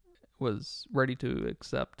was ready to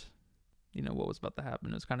accept, what was about to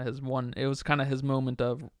happen. It was kind of his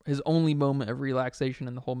his only moment of relaxation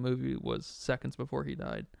in the whole movie was seconds before he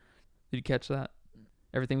died. Did you catch that?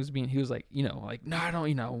 Everything was he was like, like, no, I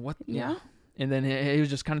don't, what? Yeah. And then he was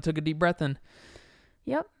just kind of took a deep breath and,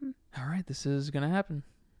 yep. All right, this is going to happen.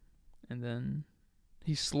 And then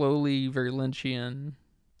he slowly, very Lynchian,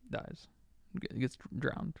 dies. Gets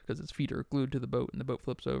drowned because his feet are glued to the boat, and the boat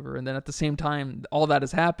flips over. And then at the same time all that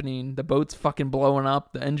is happening, the boat's fucking blowing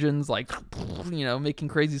up, the engine's like, making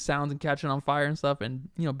crazy sounds and catching on fire and stuff, and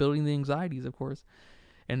building the anxieties, of course.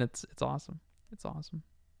 And it's awesome. It's awesome.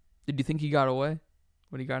 Did you think he got away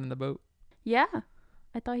when he got in the boat? Yeah,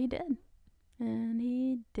 I thought he did, and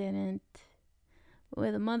he didn't.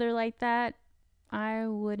 with a mother like that, I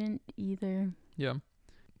wouldn't either. Yeah.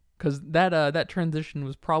 Because that transition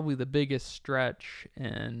was probably the biggest stretch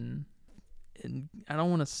in I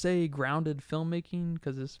don't want to say grounded filmmaking,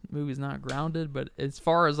 because this movie's not grounded, but as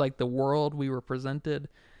far as like the world we were presented,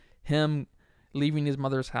 him leaving his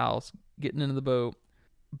mother's house, getting into the boat,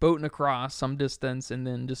 boating across some distance, and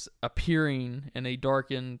then just appearing in a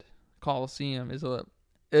darkened Coliseum is a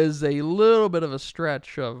little bit of a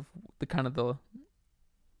stretch of the kind of the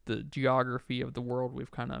geography of the world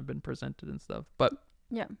we've kind of been presented and stuff. But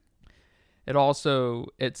yeah,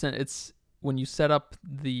 it's when you set up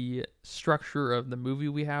the structure of the movie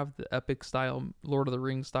we have, the epic style Lord of the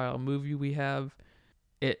Rings style movie we have,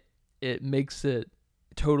 it makes it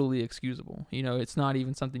totally excusable. You know, it's not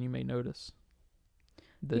even something you may notice.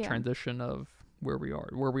 The transition of where we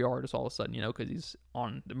are just all of a sudden, you know, because he's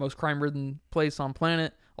on the most crime-ridden place on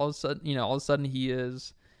planet. All of a sudden he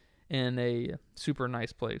is in a super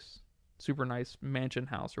nice place, super nice mansion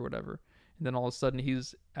house or whatever. And then all of a sudden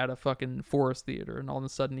he's at a fucking Forest Theater, and all of a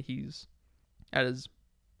sudden he's at his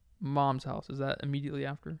mom's house. Is that immediately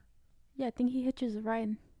after? Yeah, I think he hitches a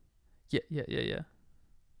ride. Yeah.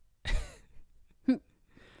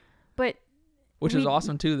 But which is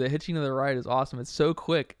awesome too. The hitching of the ride is awesome. It's so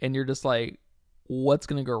quick, and you're just like, what's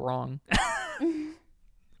gonna go wrong? What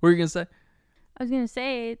were you gonna say? I was gonna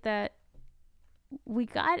say that we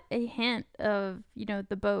got a hint of, you know,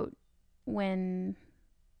 the boat when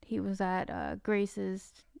he was at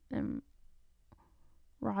Grace's and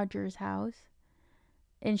Roger's house,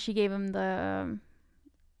 and she gave him the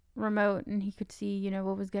remote, and he could see, you know,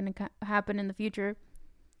 what was gonna happen in the future.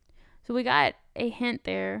 So we got a hint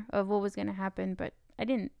there of what was gonna happen, but I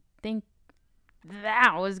didn't think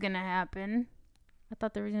that was gonna happen. I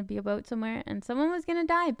thought there was gonna be a boat somewhere and someone was gonna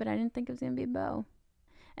die, but I didn't think it was gonna be Beau.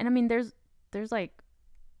 And I mean, there's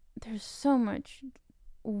so much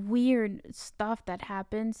weird stuff that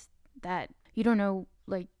happens that you don't know,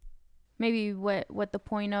 like maybe what the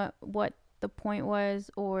point was,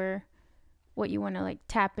 or what you want to like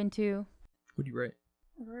tap into. What do you write?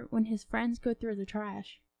 Or when his friends go through the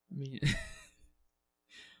trash. I mean,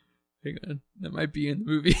 hang on, that might be in the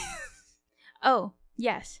movie. Oh,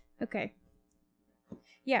 yes. Okay.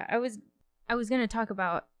 Yeah, I was going to talk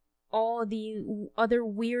about all the other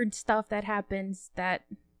weird stuff that happens, that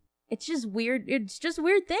it's just weird. It's just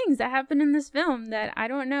weird things that happen in this film that I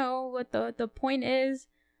don't know what the point is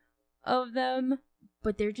of them,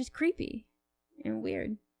 but they're just creepy and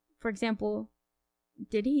weird. For example,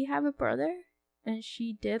 did he have a brother and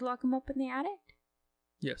she did lock him up in the attic?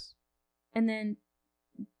 Yes. And then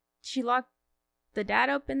she locked the dad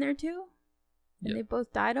up in there too? And they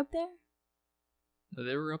both died up there? No,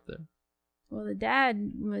 they were up there. Well, the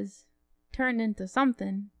dad was turned into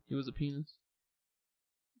something. He was a penis.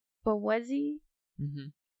 But was he? Mm-hmm.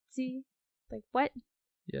 See? Like, what?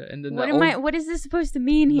 Yeah, and then what is this supposed to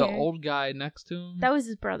mean here? The old guy next to him? That was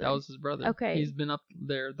his brother. That was his brother. Okay. He's been up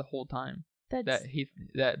there the whole time.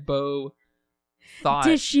 That Beau thought...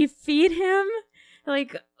 Did she feed him?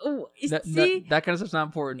 Like, that kind of stuff's not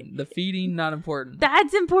important. The feeding, not important.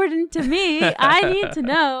 That's important to me. I need to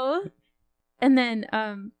know. And then,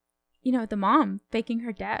 you know, the mom faking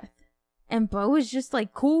her death. And Beau was just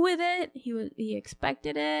like cool with it. He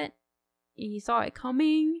expected it. He saw it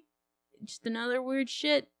coming. Just another weird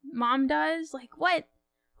shit mom does. Like, what?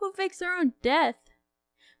 Who fakes their own death?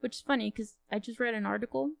 Which is funny because I just read an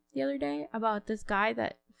article the other day about this guy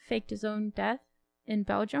that faked his own death in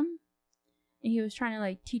Belgium. And he was trying to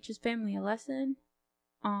like teach his family a lesson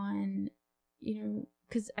on, you know,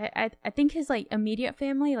 because I think his like immediate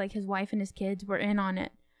family, like his wife and his kids, were in on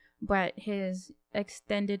it, but his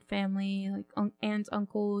extended family, like aunts,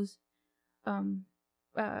 uncles,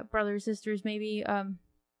 brothers, sisters, maybe,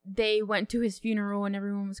 they went to his funeral and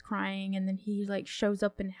everyone was crying, and then he like shows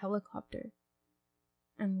up in a helicopter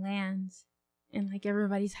and lands, and like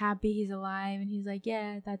everybody's happy he's alive, and he's like,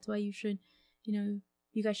 yeah, that's why you should, you know,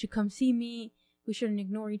 you guys should come see me. We shouldn't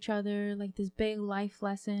ignore each other. Like this big life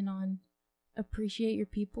lesson on appreciate your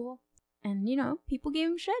people. And, you know, people gave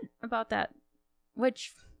him shit about that.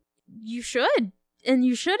 Which you should. And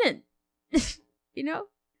you shouldn't. You know?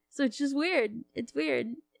 So it's just weird. It's weird.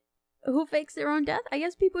 Who fakes their own death? I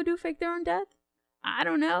guess people do fake their own death. I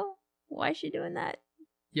don't know. Why is she doing that?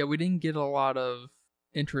 Yeah, we didn't get a lot of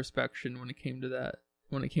introspection when it came to that.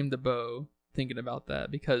 When it came to Beau thinking about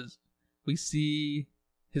that. Because we see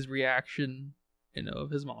his reaction, you know, of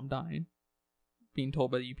his mom dying, being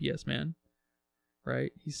told by the UPS man,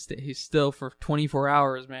 right? He's still for 24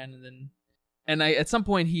 hours, man, and at some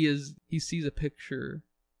point he sees a picture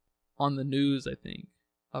on the news, I think,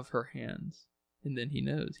 of her hands, And then he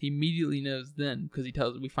knows. He immediately knows then,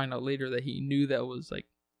 because we find out later that he knew that was like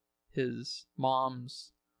his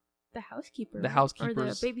mom's. The housekeeper. The right? housekeeper. Or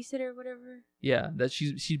the babysitter or whatever. Yeah, that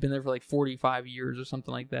she's been there for like 45 years or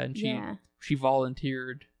something like that. And she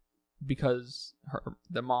volunteered because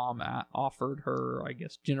the mom offered her, I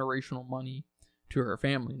guess, generational money to her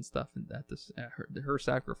family and stuff, and at her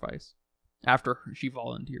sacrifice after she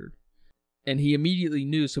volunteered. And he immediately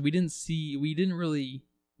knew, so we didn't really.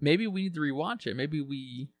 Maybe we need to rewatch it.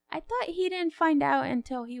 I thought he didn't find out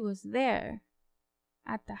until he was there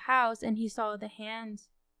at the house and he saw the hands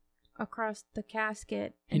across the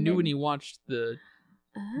casket. He knew when he watched the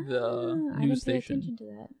news station. I didn't pay attention to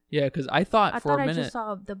that. Yeah, because I thought a minute. I just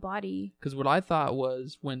saw the body. Because what I thought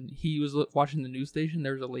was when he was watching the news station,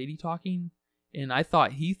 there was a lady talking, and I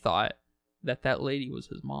thought he thought that lady was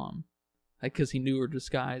his mom, like because he knew her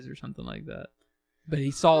disguise or something like that. But he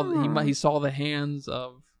saw he saw the hands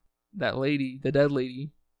of that lady, the dead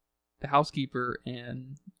lady, the housekeeper,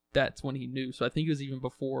 and that's when he knew. So I think it was even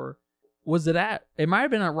before. It might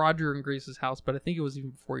have been at Roger and Grace's house, but I think it was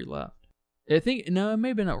even before he left. It may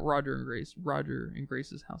have been at Roger and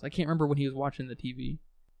Grace's house. I can't remember when he was watching the TV,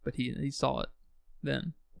 but he saw it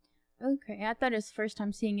then. Okay, I thought his first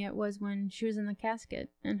time seeing it was when she was in the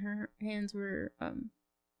casket and her hands were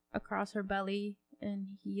across her belly,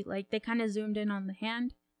 and they kind of zoomed in on the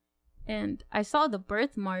hand. And I saw the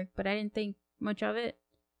birthmark, but I didn't think much of it.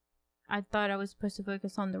 I thought I was supposed to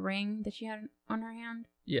focus on the ring that she had on her hand.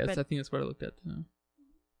 Yes, I think that's what I looked at too.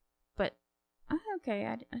 But, okay,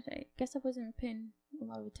 I guess I wasn't paying a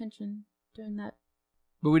lot of attention during that.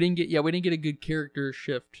 But we didn't get a good character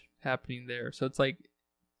shift happening there. So it's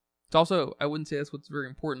also, I wouldn't say that's what's very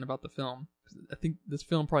important about the film. I think this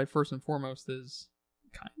film probably first and foremost is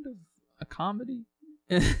kind of a comedy.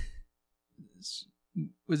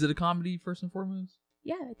 Was it a comedy first and foremost?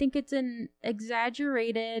 Yeah, I think it's an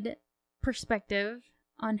exaggerated perspective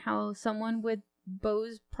on how someone with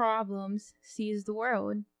Beau's problems sees the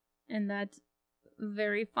world. And that's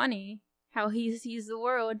very funny. How he sees the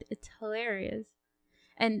world, it's hilarious.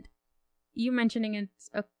 And you mentioning it's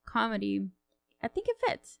a comedy, I think it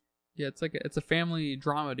fits. Yeah, it's a family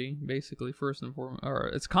dramedy, basically, first and foremost. Or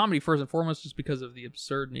it's comedy first and foremost just because of the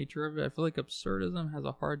absurd nature of it. I feel like absurdism has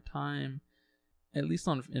a hard time, at least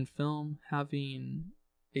in film, having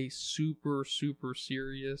a super, super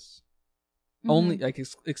serious, only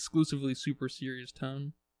exclusively super serious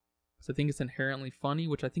tone. So I think it's inherently funny,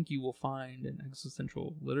 which I think you will find in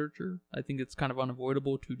existential literature. I think it's kind of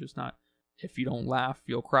unavoidable to just not, if you don't laugh,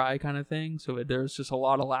 you'll cry kind of thing. So there's just a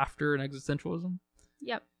lot of laughter in existentialism.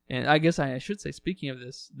 Yep. And I guess I should say, speaking of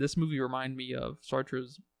this movie reminded me of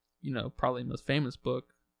Sartre's, probably most famous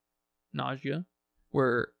book, Nausea,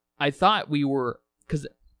 where I thought we were, because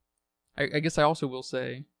I guess I also will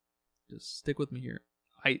say, just stick with me here.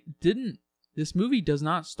 This movie does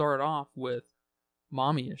not start off with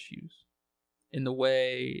mommy issues in the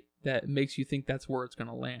way that makes you think that's where it's going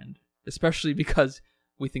to land, especially because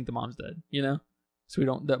we think the mom's dead, So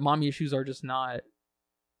the mommy issues are just not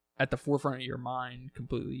at the forefront of your mind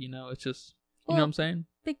completely, it's just, you know what I'm saying?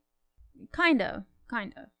 Kind of.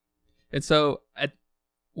 And so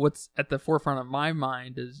what's at the forefront of my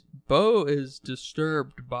mind is Beau is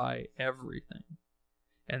disturbed by everything.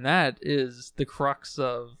 And that is the crux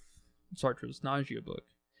of Sartre's Nausea book.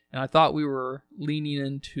 And I thought we were leaning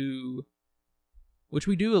into, which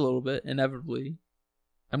we do a little bit, inevitably.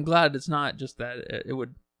 I'm glad it's not just that.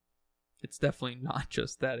 It's definitely not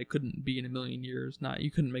just that. It couldn't be in a million years.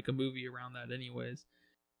 You couldn't make a movie around that anyways.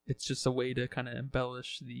 It's just a way to kind of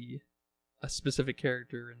embellish a specific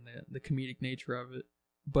character and the comedic nature of it.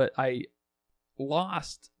 But I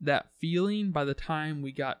lost that feeling by the time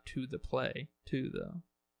we got to the play, too, though.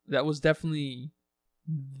 That was definitely,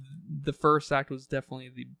 the first act was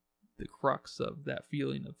definitely the crux of that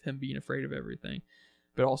feeling of him being afraid of everything,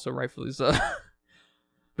 but also rightfully so.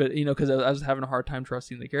 But, because I was having a hard time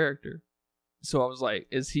trusting the character. So I was like,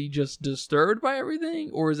 is he just disturbed by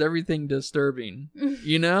everything, or is everything disturbing?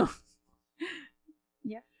 Yeah.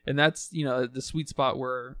 And that's, the sweet spot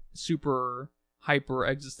where super hyper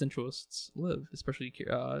existentialists live, especially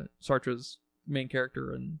Sartre's main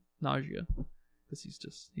character in Nausea.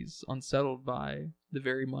 Because he's unsettled by the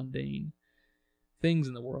very mundane things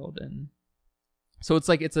in the world. And so it's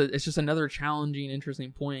it's just another challenging,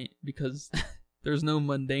 interesting point, because there's no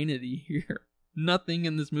mundanity here. Nothing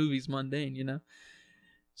in this movie is mundane,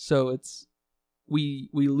 So we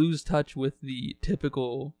lose touch with the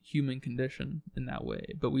typical human condition in that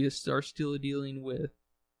way, but we are still dealing with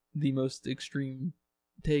the most extreme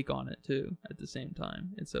take on it too at the same time.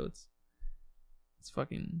 And so it's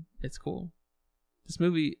cool. This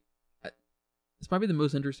movie, This might be the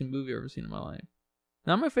most interesting movie I've ever seen in my life.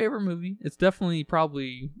 Not my favorite movie. It's definitely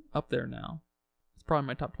probably up there now. It's probably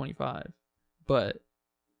my top 25. But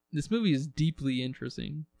this movie is deeply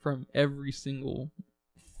interesting from every single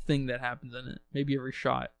thing that happens in it. Maybe every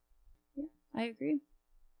shot. Yeah, I agree.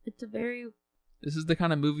 It's a very... This is the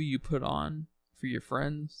kind of movie you put on for your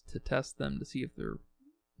friends to test them to see if they're...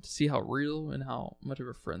 to see how real and how much of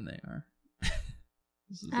a friend they are.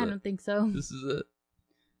 I don't think so. This is it.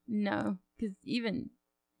 No, because even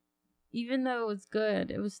though it was good,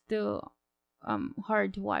 it was still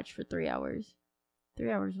hard to watch for 3 hours.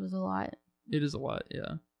 3 hours was a lot. It is a lot,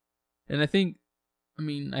 yeah. And I think, I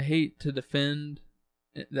mean, I hate to defend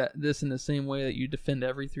this in the same way that you defend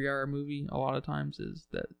every 3-hour movie a lot of times, is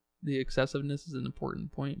that the excessiveness is an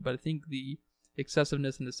important point, but I think the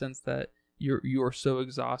excessiveness in the sense that you're so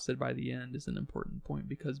exhausted by the end is an important point,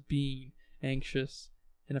 because being anxious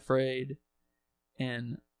and afraid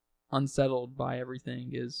and unsettled by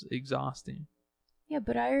everything is exhausting. Yeah,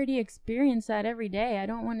 but I already experience that every day. I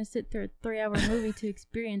don't want to sit through a 3-hour movie to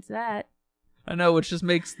experience that. I know, which just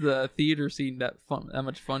makes the theater scene that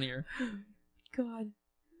much funnier. God.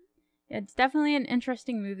 Yeah, it's definitely an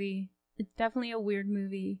interesting movie. It's definitely a weird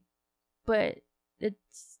movie, but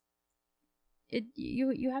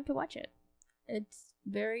you have to watch it. It's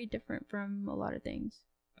very different from a lot of things.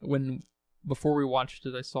 Before we watched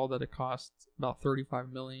it, I saw that it cost about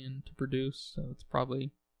 $35 million to produce, so it's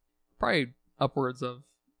probably upwards of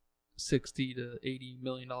 $60 to $80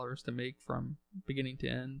 million to make from beginning to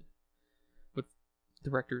end, with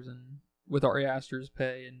directors and with Ari Aster's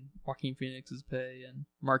pay and Joaquin Phoenix's pay and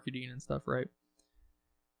marketing and stuff, right?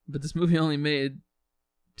 But this movie only made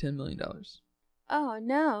 $10 million. Oh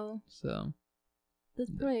no! So that's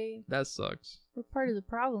pretty. That sucks. We're part of the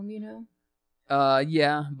problem, you know.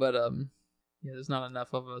 Yeah, but yeah, there's not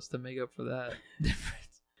enough of us to make up for that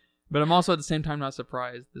difference. But I'm also at the same time not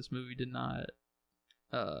surprised this movie did not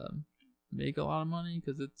make a lot of money,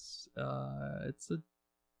 because it's a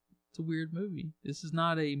weird movie. This is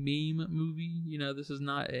not a meme movie, you know. This is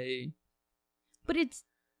not a. But it's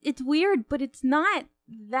weird, but it's not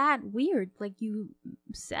that weird, like you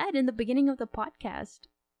said in the beginning of the podcast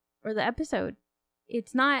or the episode.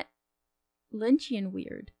 It's not Lynchian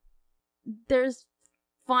weird. There's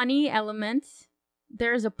funny elements.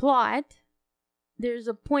 There's a plot. There's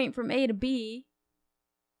a point from A to B.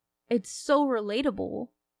 It's so relatable.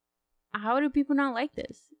 How do people not like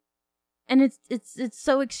this? And it's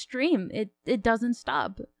so extreme. It doesn't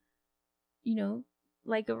stop. You know,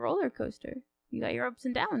 like a roller coaster. You got your ups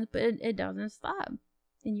and downs, but it doesn't stop.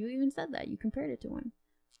 And you even said that. You compared it to one.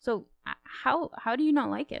 So how do you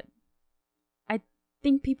not like it? I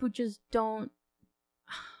think people just don't.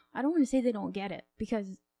 I don't want to say they don't get it,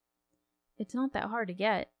 because it's not that hard to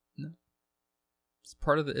get. No. It's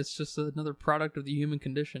part of it's just another product of the human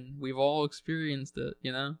condition. We've all experienced it,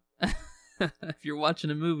 you know? If you're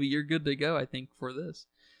watching a movie, you're good to go, I think, for this.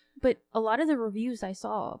 But a lot of the reviews I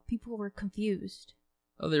saw, people were confused.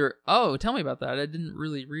 Oh, tell me about that. I didn't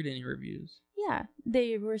really read any reviews. Yeah,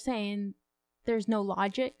 they were saying there's no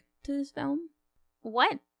logic to this film.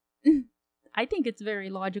 What? I think it's very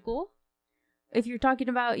logical. If you're talking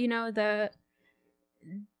about, you know, the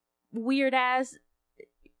weird ass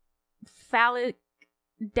phallic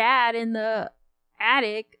dad in the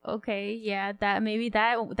attic, okay, yeah, that maybe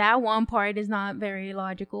that one part is not very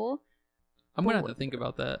logical. I'm gonna have to think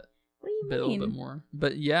about that. What do you a mean? little bit more.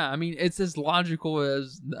 But yeah, I mean, it's as logical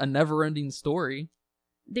as a never-ending story.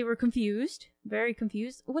 They were confused, very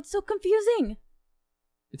confused. What's so confusing?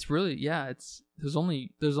 It's really, yeah,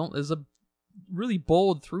 there's a really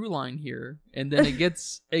bold through line here, and then it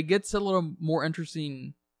gets a little more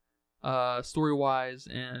interesting story-wise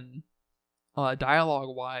and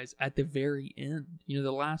dialogue-wise at the very end. You know,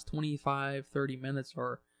 the last 25-30 minutes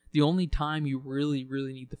are the only time you really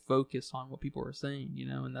need to focus on what people are saying, you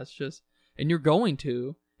know, and that's just, and you're going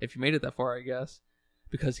to, if you made it that far, I guess,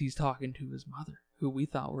 because he's talking to his mother, who we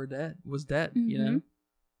thought was dead, mm-hmm. you know?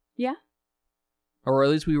 Yeah. Or at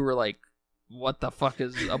least we were like, what the fuck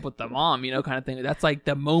is up with the mom, you know, kind of thing. That's like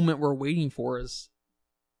the moment we're waiting for, is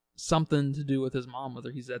something to do with his mom,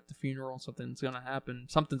 whether he's at the funeral, something's going to happen.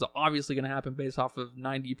 Something's obviously going to happen based off of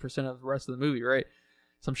 90% of the rest of the movie, right?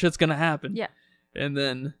 Some shit's going to happen. Yeah. And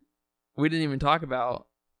then we didn't even talk about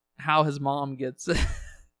how his mom gets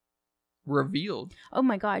revealed. Oh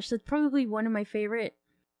my gosh, that's probably one of my favorite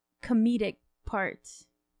comedic parts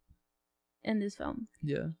in this film.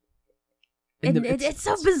 Yeah. And it's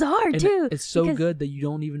so bizarre, too. It's so good that you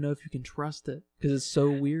don't even know if you can trust it, because it's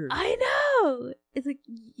so weird. I know. It's like,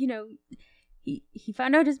 you know, he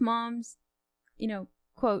found out his mom's, you know,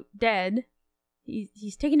 quote, dead.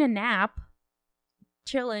 He's taking a nap.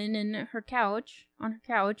 chilling in her couch, on her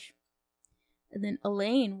couch. And then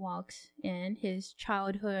Elaine walks in, his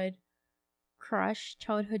childhood crush,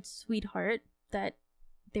 childhood sweetheart, that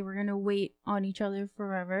they were gonna wait on each other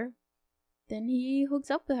forever. Then he hooks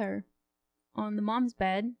up with her on the mom's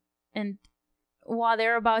bed, and while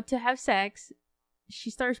they're about to have sex, she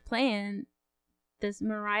starts playing this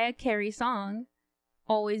Mariah Carey song,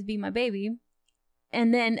 Always Be My Baby.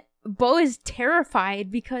 And then Beau is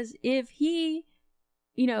terrified because if he,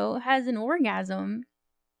 has an orgasm,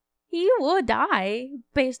 he will die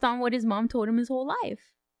based on what his mom told him his whole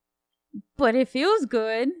life. But it feels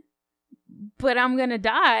good, but I'm gonna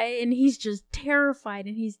die, and he's just terrified,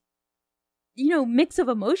 and he's, mix of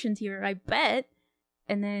emotions here, I bet.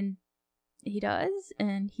 And then he does,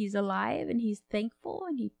 and he's alive, and he's thankful,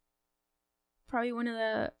 and he's probably one of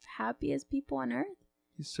the happiest people on earth.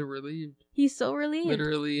 He's so relieved.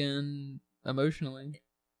 Literally and emotionally.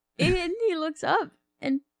 And he looks up,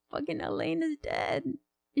 and fucking Elaine is dead.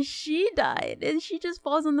 She died, and she just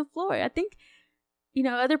falls on the floor. I think,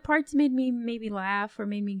 other parts made me maybe laugh or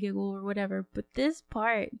made me giggle or whatever, but this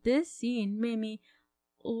scene made me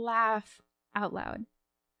laugh out loud.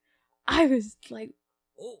 I was like,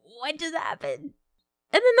 what just happened?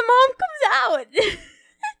 And then the mom comes out.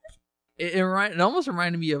 It almost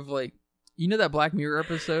reminded me of, like, that Black Mirror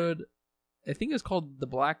episode? I think it's called The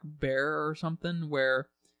Black Bear or something, where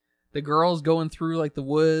the girl's going through, like, the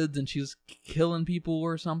woods and she's killing people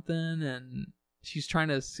or something, and she's trying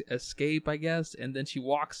to escape, I guess, and then she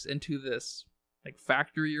walks into this, like,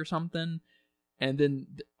 factory or something, and then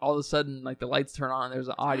all of a sudden, like, the lights turn on and there's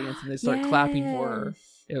an audience and they start clapping for her.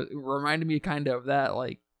 It reminded me kind of that,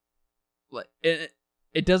 like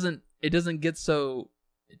it doesn't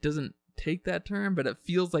take that turn, but it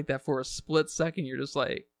feels like that for a split second. You're just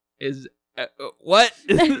like, what?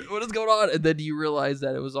 What is going on? And then you realize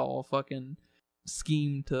that it was all fucking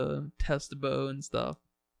scheme to test Beau and stuff.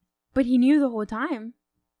 But he knew the whole time.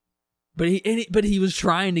 But he was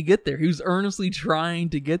trying to get there. He was earnestly trying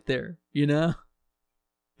to get there.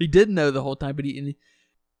 He did know the whole time, but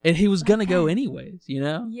he was gonna go anyways.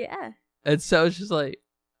 Yeah. And so it's just like,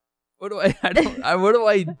 what do what do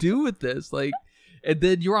I do with this? Like, and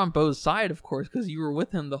then you're on Beau's side, of course, because you were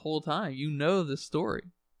with him the whole time. You know the story.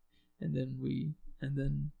 And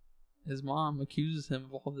then his mom accuses him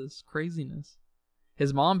of all this craziness.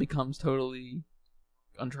 His mom becomes totally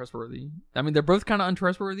untrustworthy. I mean, they're both kind of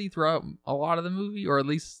untrustworthy throughout a lot of the movie, or at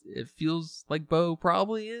least it feels like Beau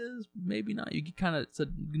probably is. Maybe not. You get it's a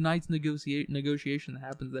nice negotiation that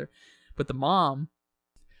happens there. But the mom,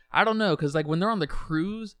 I don't know, because, like, when they're on the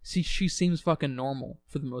cruise, she seems fucking normal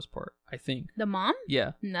for the most part, I think. The mom?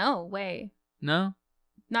 Yeah. No way. No?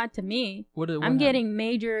 Not to me. What I'm getting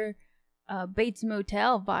major Bates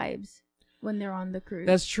Motel vibes when they're on the cruise.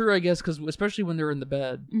 That's true, I guess, because especially when they're in the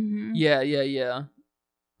bed. Mm-hmm. Yeah.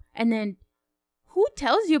 And then, who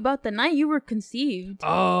tells you about the night you were conceived?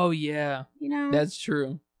 Oh, yeah. That's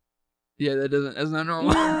true. Yeah, that's not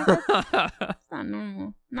normal. Yeah, that's not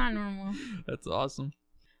normal. Not normal. That's awesome.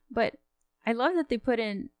 But I love that they put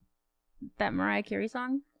in that Mariah Carey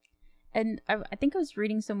song. And I think I was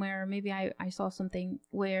reading somewhere, or maybe I saw something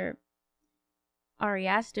where Ari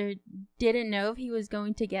Aster didn't know if he was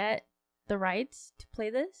going to get the rights to play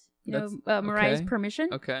this. Mariah's permission.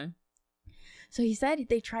 Okay. So he said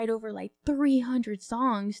they tried over like 300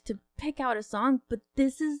 songs to pick out a song, but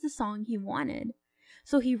this is the song he wanted.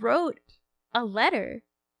 So he wrote a letter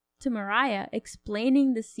to Mariah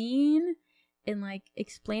explaining the scene and, like,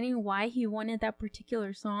 explaining why he wanted that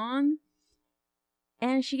particular song.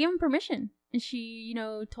 And she gave him permission. And she,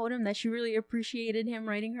 told him that she really appreciated him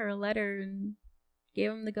writing her a letter and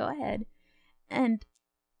gave him the go-ahead. And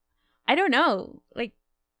I don't know. Like,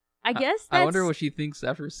 I guess that's... I wonder what she thinks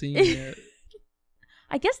after seeing it.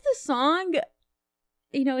 I guess the song,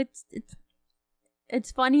 it's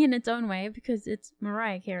funny in its own way because it's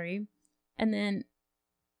Mariah Carey. And then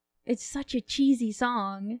it's such a cheesy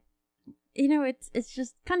song. It's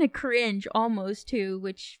just kind of cringe almost too,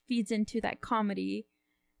 which feeds into that comedy.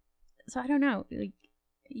 So I don't know. Like,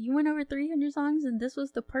 you went over 300 songs and this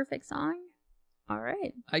was the perfect song? All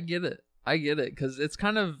right. I get it. Because it's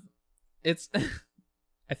kind of,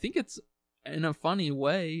 I think it's in a funny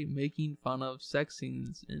way making fun of sex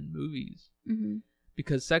scenes in movies. Mm-hmm.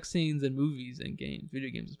 Because sex scenes in movies and games, video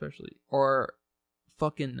games especially, are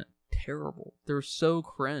fucking terrible. They're so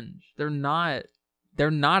cringe. They're not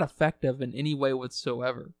effective in any way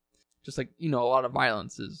whatsoever. Just like, a lot of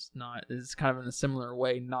violence is kind of in a similar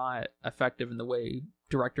way not effective in the way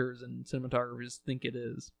directors and cinematographers think it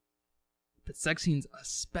is. But sex scenes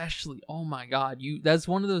especially, oh my god, that's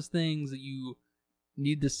one of those things that you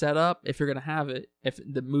need to set up if you're gonna have it. If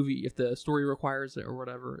the story requires it or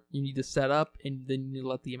whatever, you need to set up, and then you need to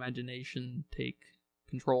let the imagination take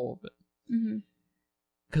control of it.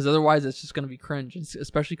 Because otherwise, it's just gonna be cringe,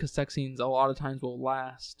 especially because sex scenes a lot of times will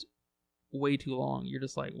last way too long. You're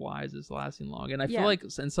just like, why is this lasting long? And I feel like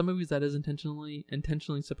in some movies that is intentionally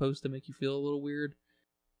supposed to make you feel a little weird,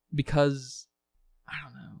 because I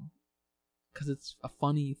don't know, because it's a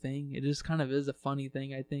funny thing. It just kind of is a funny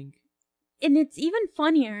thing, I think. And it's even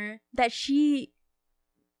funnier that she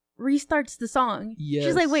restarts the song. Yes.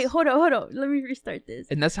 She's like, wait, hold on, let me restart this.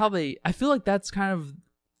 And that's how I feel like that's the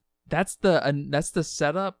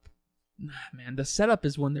setup. Man, the setup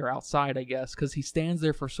is when they're outside, I guess, because he stands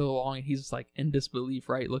there for so long and he's like in disbelief,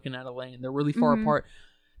 right, looking at Elaine. They're really far apart.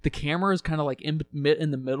 The camera is kind of like in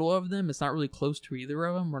the middle of them. It's not really close to either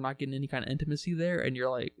of them. We're not getting any kind of intimacy there, and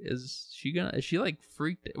you're like, is she like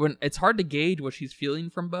freaked? When it's hard to gauge what she's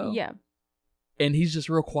feeling from Beau. Yeah. And he's just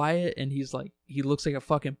real quiet, and he's like, he looks like a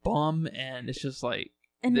fucking bum, and it's just like,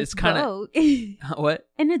 and it's kind of what?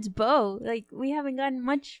 And it's Beau. Like, we haven't gotten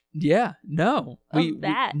much. Yeah, no,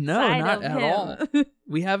 that no, side not of at him. all.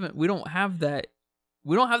 We don't have that.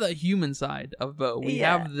 We don't have that human side of Beau. We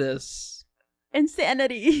have this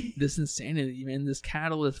insanity. This insanity, man. This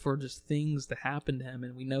catalyst for just things to happen to him,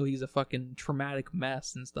 and we know he's a fucking traumatic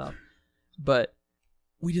mess and stuff. But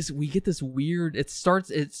we get this weird. It's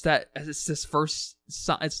that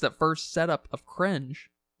first setup of cringe.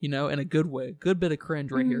 You know, in a good way. Good bit of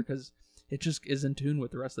cringe right here, because it just is in tune with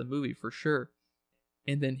the rest of the movie, for sure.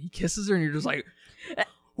 And then he kisses her, and you're just like,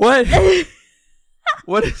 what?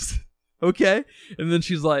 What is... Okay. And then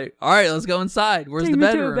she's like, all right, let's go inside. Where's the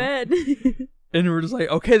bedroom? Bed. And we're just like,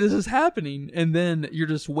 okay, this is happening. And then you're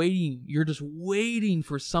just waiting. You're just waiting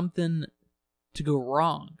for something to go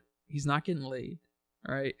wrong. He's not getting laid.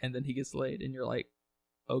 All right. And then he gets laid, and you're like,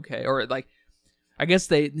 okay. Or like, I guess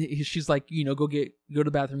she's like, you know, go to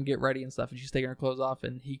the bathroom, get ready and stuff. And she's taking her clothes off,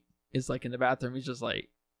 and he is like in the bathroom. He's just like,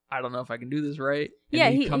 I don't know if I can do this right.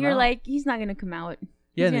 And you're like, he's not going to come out.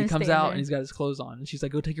 Yeah, and then he comes out and he's got his clothes on. And she's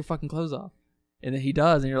like, go take your fucking clothes off. And then he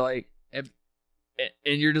does. And you're like, and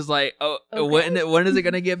you're just like, oh, okay. When is it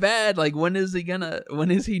going to get bad? Like, when is he going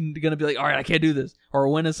to be like, all right, I can't do this? Or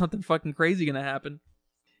when is something fucking crazy going to happen?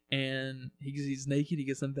 And he's naked, he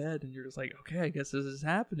gets in bed, and you're just like, okay, I guess this is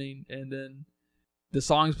happening. And then the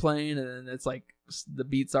song's playing, and then it's like the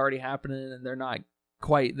beat's already happening, and they're not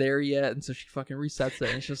quite there yet, and so she fucking resets it,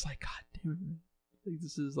 and it's just like, god damn it, like,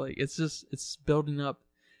 this is like, it's building up.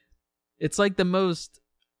 It's like the most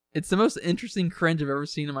interesting cringe I've ever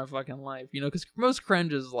seen in my fucking life, you know, because most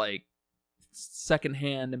cringe is like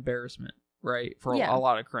secondhand embarrassment, right, for a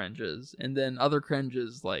lot of cringes, and then other cringe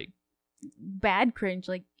is like bad cringe,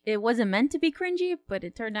 like it wasn't meant to be cringy, but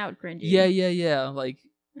it turned out cringy. Yeah, like,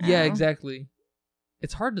 yeah, exactly.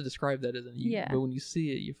 It's hard to describe that, isn't it? Yeah. But when you see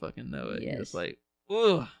it, you fucking know it. Yes. You're just like,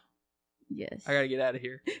 ugh. Yes. I gotta get out of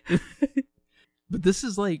here. But this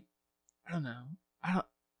is like, I don't know.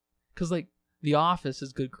 Because like, The Office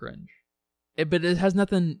is good cringe. But it has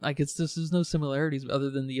nothing, like, there's no similarities other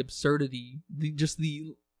than the absurdity. Just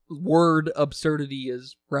the word absurdity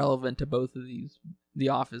is relevant to both of these. The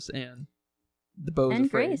Office and The Beau's and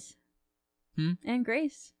Afraid. Grace. And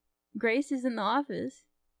Grace. Grace is in The Office.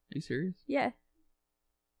 Are you serious? Yeah.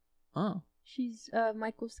 Oh. She's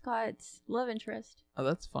Michael Scott's love interest. Oh,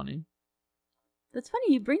 that's funny. That's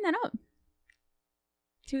funny you bring that up.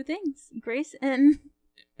 Two things. Grace and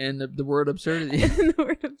the word absurdity. And the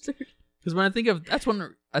word absurdity. Because when I think of...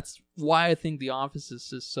 That's why I think The Office is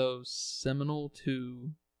just so seminal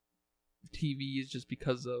to TV, is just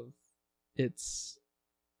because of it's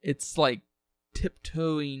like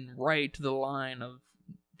tiptoeing right to the line of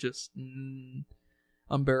just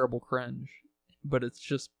unbearable cringe. But it's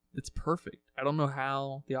perfect. I don't know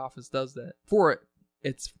how The Office does that. For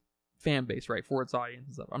its fan base, right? For its audience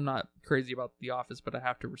and stuff. I'm not crazy about The Office, but I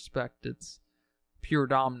have to respect its pure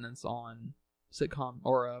dominance on sitcom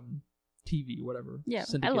or TV, whatever. Yeah,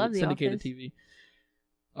 I love The syndicated Office. TV.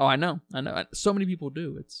 Oh, I know. So many people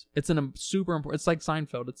do. It's super important. It's like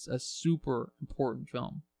Seinfeld. It's a super important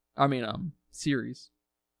film. I mean, series.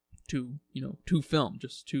 To film.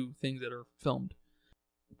 Just two things that are filmed.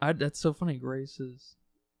 That's so funny. Grace is...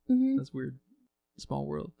 Mm-hmm. That's weird. Small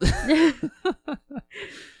world.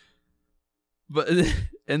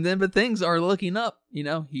 But things are looking up, you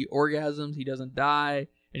know. He orgasms, he doesn't die,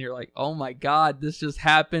 and you're like, oh my god, this just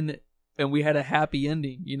happened, and we had a happy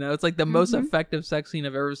ending, you know. It's like the most effective sex scene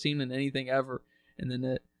I've ever seen in anything ever. And then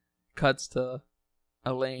it cuts to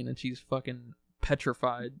Elaine, and she's fucking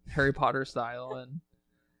petrified, Harry Potter style, and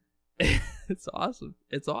it's awesome.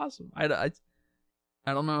 I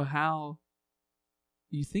don't know how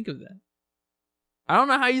you think of that. I don't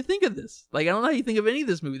know how you think of this. Like, I don't know how you think of any of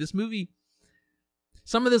this movie. This movie,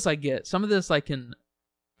 some of this I get. Some of this I can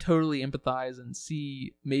totally empathize and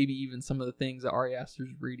see maybe even some of the things that Ari Aster's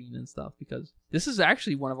reading and stuff, because this is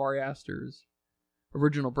actually one of Ari Aster's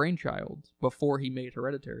original brainchild before he made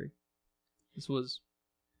Hereditary. This was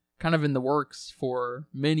kind of in the works for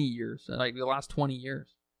many years, like the last 20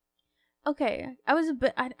 years. Okay,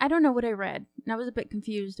 I don't know what I read, and I was a bit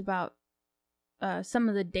confused about some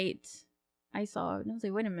of the dates I saw. And I was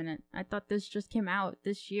like, wait a minute, I thought this just came out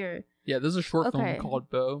this year. Yeah, there's a short film called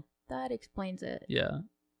Beau. That explains it. Yeah.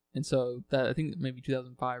 And so that, I think maybe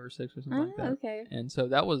 2005 or 6 or something like that. Okay. And so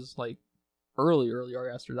that was like early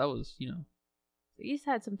Ari Aster. That was, you know. So he's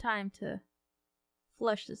had some time to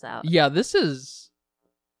flush this out. Yeah, this is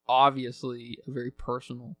obviously a very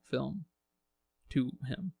personal film to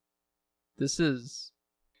him. This is.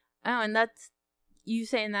 Oh, and that's, you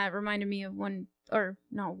saying that reminded me of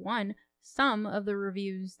some of the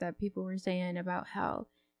reviews that people were saying about how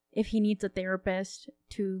if he needs a therapist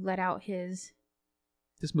to let out his...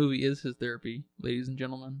 This movie is his therapy, ladies and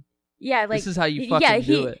gentlemen. Yeah, like... This is how you fucking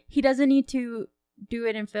do it. He doesn't need to do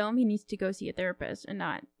it in film. He needs to go see a therapist and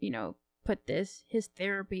not, put his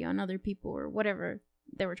therapy on other people or whatever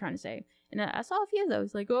they were trying to say. And I saw a few of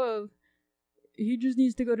those, like, oh, he just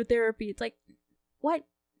needs to go to therapy. It's like, what?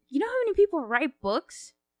 You know how many people write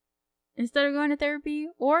books instead of going to therapy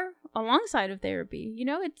or alongside of therapy?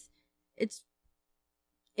 It's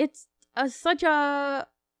such a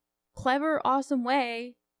clever, awesome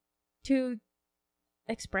way to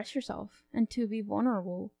express yourself and to be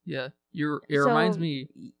vulnerable. Yeah, it reminds me.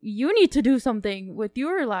 You need to do something with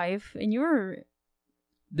your life and your.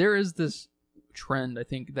 There is this trend, I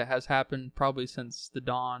think, that has happened probably since the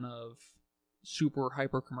dawn of super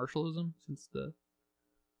hyper commercialism, since the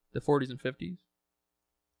 40s and 50s,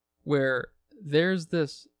 where there's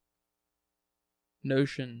this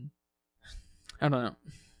notion. I don't know.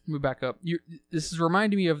 Let me back up. This is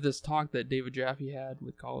reminding me of this talk that David Jaffe had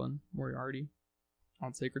with Colin Moriarty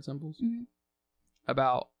on Sacred Symbols,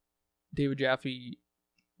 about David Jaffe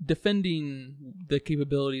defending the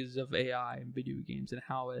capabilities of AI in video games and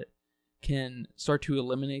how it can start to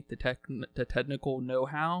eliminate the technical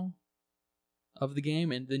know-how of the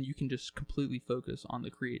game, and then you can just completely focus on the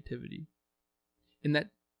creativity.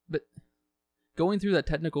 But going through that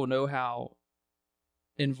technical know-how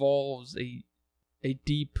involves a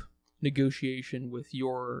deep negotiation with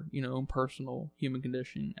your, own personal human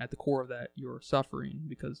condition. At the core of that, you're suffering,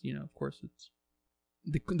 because, of course, it's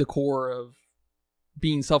the core of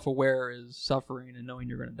being self-aware is suffering and knowing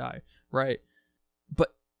you're going to die, right?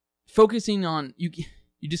 But focusing on you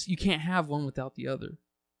can't have one without the other.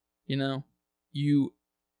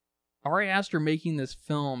 Ari Aster making this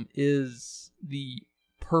film is the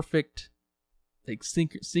perfect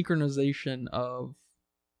synchronization of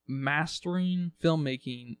mastering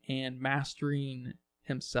filmmaking and mastering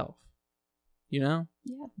himself. Yeah.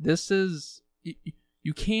 This is,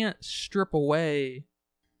 you can't strip away,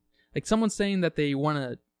 like someone saying that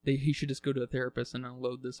he should just go to a therapist and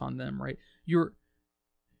unload this on them, right? You're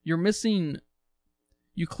missing,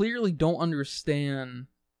 you clearly don't understand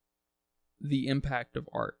the impact of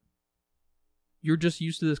art. You're just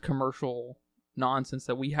used to this commercial nonsense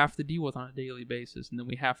that we have to deal with on a daily basis, and then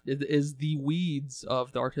it is the weeds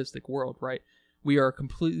of the artistic world, right? We are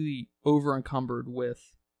completely over encumbered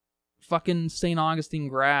with fucking St. Augustine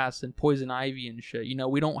grass and poison ivy and shit.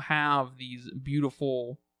 We don't have these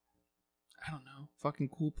beautiful, I don't know, fucking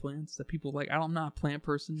cool plants that people like. I'm not a plant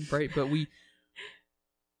person, right? But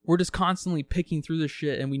we're just constantly picking through this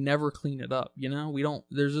shit and we never clean it up,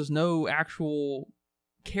 there's just no actual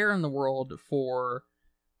care in the world for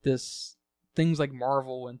this, things like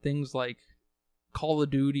Marvel and things like Call of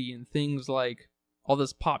Duty and things like all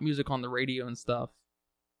this pop music on the radio and stuff.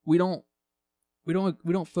 We don't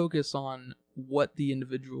focus on what the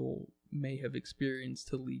individual may have experienced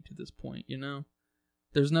to lead to this point,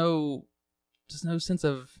 There's no sense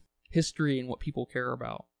of history in what people care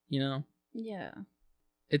about, Yeah.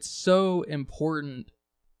 It's so important,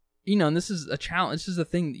 and this is a challenge. This is a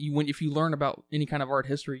thing that if you learn about any kind of art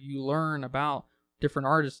history, you learn about different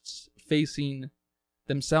artists facing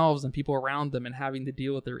themselves and people around them and having to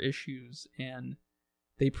deal with their issues, and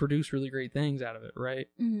they produce really great things out of it, right?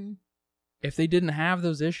 Mm-hmm. If they didn't have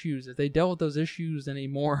those issues, if they dealt with those issues in a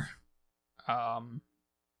more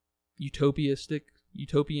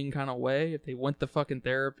utopian kind of way, if they went to fucking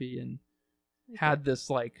therapy and had this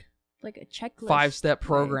like a checklist 5-step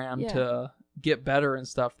program to get better and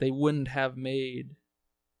stuff, they wouldn't have made,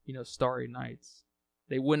 Starry Nights.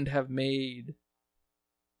 They wouldn't have made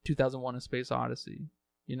 2001: A Space Odyssey,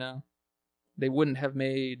 They wouldn't have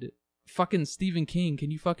made fucking Stephen King.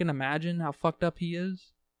 Can you fucking imagine how fucked up he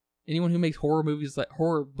is? Anyone who makes horror movies, like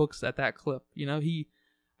horror books at that clip, you know,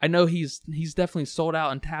 I know he's definitely sold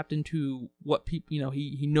out and tapped into what people, you know,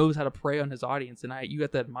 he knows how to prey on his audience, and you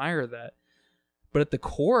have to admire that. But at the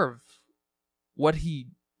core of what he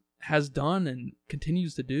has done and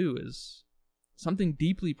continues to do is something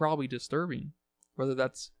deeply probably disturbing, whether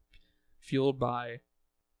that's fueled by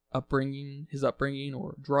his upbringing,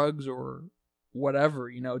 or drugs, or whatever,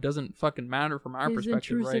 you know. It doesn't fucking matter from our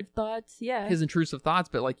perspective, right? His intrusive thoughts, yeah. His intrusive thoughts,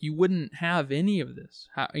 but like, you wouldn't have any of this.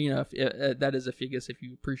 How, you know, if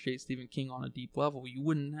you appreciate Stephen King on a deep level, you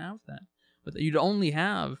wouldn't have that. But you'd only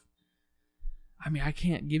have, I mean, I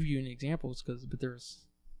can't give you any examples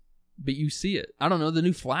but you see it. I don't know, the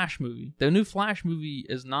new Flash movie. The new Flash movie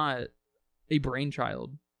is not a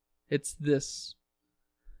brainchild. It's this,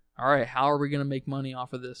 all right, how are we going to make money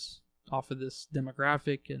off of this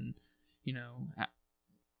demographic, and, you know,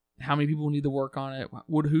 how many people need to work on it?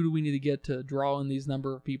 Who do we need to get to draw in these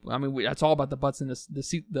number of people? I mean, that's all about the butts in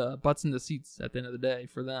the butts in the seats at the end of the day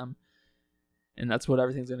for them, and that's what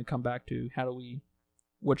everything's going to come back to.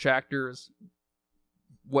 Which actors,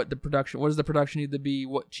 what does the production need to be?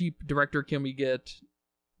 What cheap director can we get?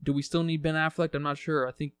 Do we still need Ben Affleck? I'm not sure.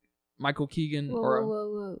 I think Michael Keegan.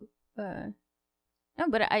 Whoa. No,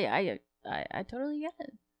 but I totally get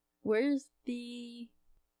it. Where's the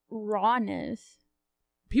rawness?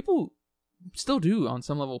 People still do on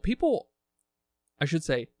some level. I should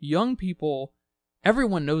say, young people,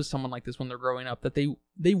 everyone knows someone like this when they're growing up, that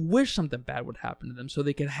they wish something bad would happen to them so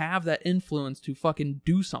they could have that influence to fucking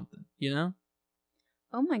do something, you know?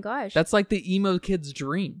 Oh my gosh. That's like the emo kid's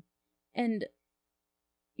dream. And,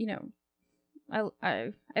 you know,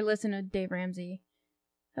 I listen to Dave Ramsey.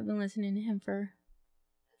 I've been listening to him for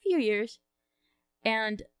a few years.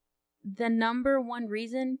 And the number one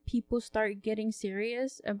reason people start getting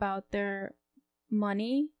serious about their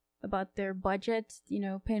money, about their budgets, you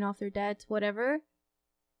know, paying off their debts, whatever,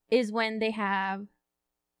 is when they have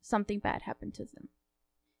something bad happen to them.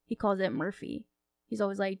 He calls it Murphy. He's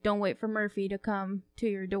always like, don't wait for Murphy to come to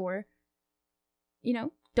your door. You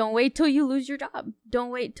know, don't wait till you lose your job.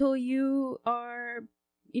 Don't wait till you are,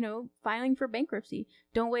 you know, filing for bankruptcy.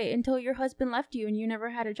 Don't wait until your husband left you and you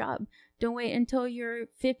never had a job. Don't wait until you're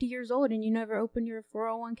 50 years old and you never opened your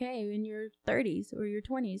 401k in your 30s or your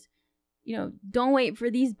 20s. You know, don't wait for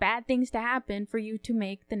these bad things to happen for you to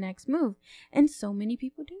make the next move. And so many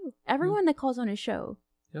people do. Everyone that calls on his show,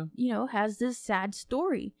 you know, has this sad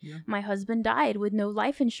story. Yeah. My husband died with no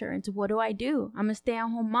life insurance. What do? I'm a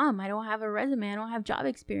stay-at-home mom. I don't have a resume. I don't have job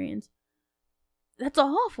experience. That's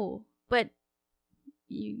awful. But,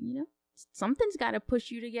 you know, something's got to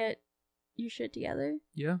push you to get your shit together.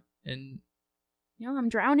 Yeah. And, you know, I'm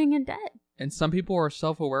drowning in debt. And some people are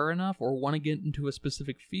self-aware enough or want to get into a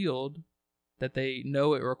specific field that they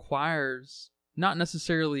know it requires not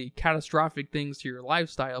necessarily catastrophic things to your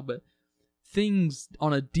lifestyle, but things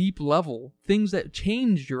on a deep level, things that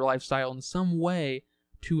change your lifestyle in some way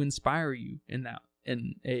to inspire you in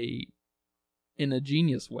a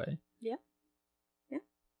genius way. Yeah.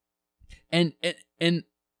 And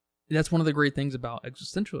that's one of the great things about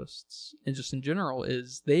existentialists, and just in general,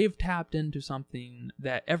 is they've tapped into something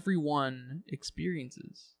that everyone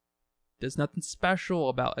experiences. There's nothing special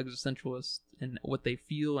about existentialists and what they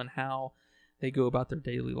feel and how they go about their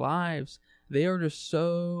daily lives. They are just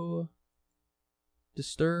so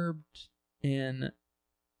disturbed and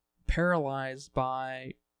paralyzed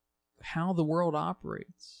by how the world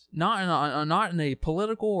operates. Not in a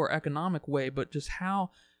political or economic way, but just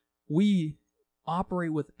how we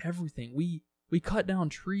operate with everything. We cut down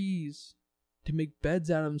trees to make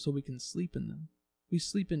beds out of them so we can sleep in them. We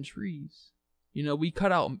sleep in trees. You know, we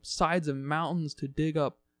cut out sides of mountains to dig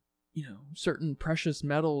up, you know, certain precious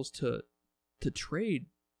metals to trade,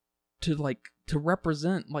 to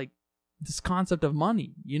represent like this concept of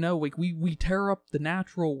money. You know, like we tear up the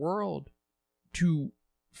natural world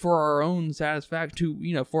for our own satisfaction,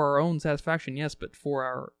 yes, but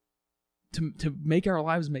to make our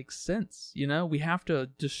lives make sense. You know, we have to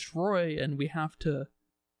destroy and we have to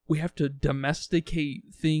domesticate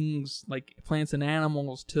things like plants and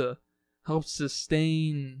animals to help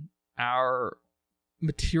sustain our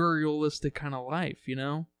materialistic kind of life, you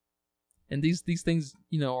know? And these things,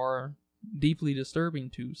 you know, are deeply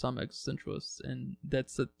disturbing to some existentialists, and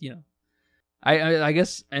that's I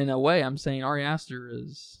guess in a way I'm saying Ari Aster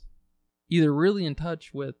is either really in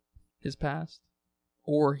touch with his past,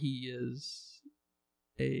 or he is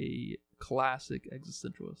a classic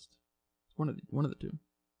existentialist. One of the two.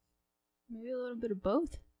 Maybe a little bit of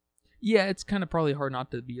both. Yeah, it's kind of probably hard not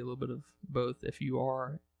to be a little bit of both if you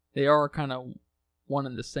are they are kind of one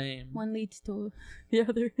and the same. One leads to the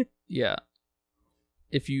other. Yeah.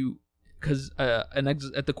 If you, because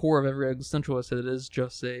at the core of every existentialist, it is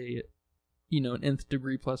just a, an nth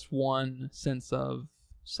degree plus one sense of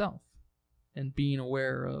self and being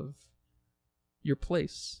aware of your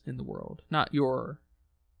place in the world. Not your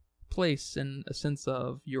place in a sense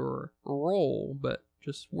of your role, but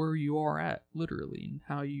just where you are at, literally, and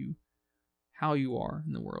how you are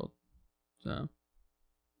in the world. So,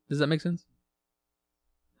 does that make sense?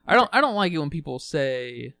 I don't like it when people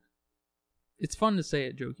say, it's fun to say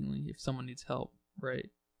it jokingly if someone needs help, right?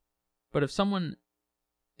 But if someone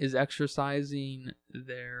is exercising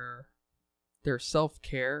their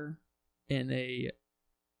self-care in a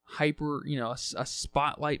hyper, a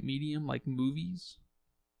spotlight medium like movies,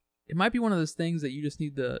 it might be one of those things that you just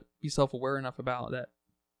need to be self-aware enough about that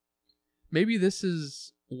maybe this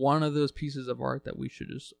is one of those pieces of art that we should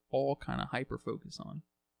just all kind of hyper-focus on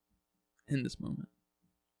in this moment.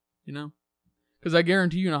 Because I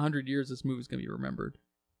guarantee you in 100 years this movie's going to be remembered.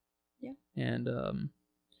 Yeah. And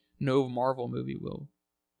no Marvel movie will.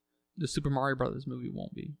 The Super Mario Brothers movie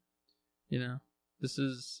won't be. I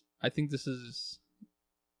think this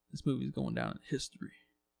movie's going down in history.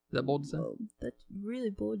 Is that bold to say? Well, that's really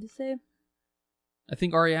bold to say. I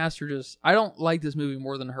think Ari Aster I don't like this movie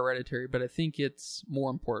more than Hereditary, but I think it's more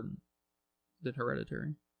important than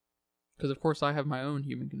Hereditary. Because, of course, I have my own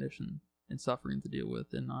human condition and suffering to deal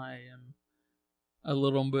with, and I am a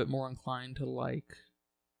little bit more inclined to like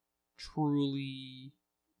truly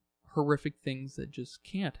horrific things that just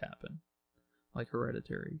can't happen, like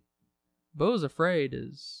Hereditary. Beau's Afraid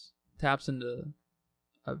taps into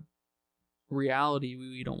a reality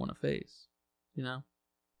we don't want to face,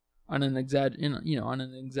 on an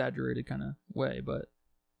exaggerated kind of way. But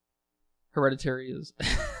Hereditary is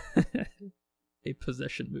a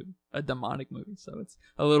possession movie, a demonic movie, so it's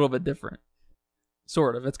a little bit different.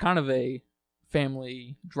 Sort of. It's kind of a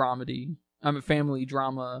family dramedy. Family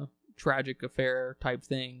drama, tragic affair type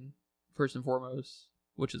thing, first and foremost,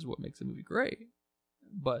 which is what makes the movie great.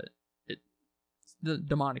 But it's the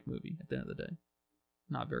demonic movie at the end of the day.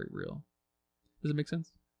 Not very real. Does it make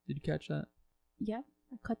sense? Did you catch that? Yeah,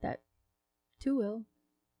 I caught that too well.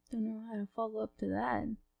 Don't know how to follow up to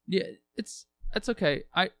that. Yeah, it's okay.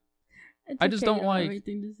 I just okay, don't you like. Have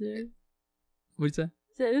anything to say. What'd you say?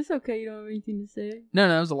 It's okay. You don't have anything to say. No,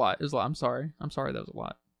 it was a lot. I'm sorry. That was a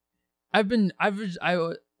lot.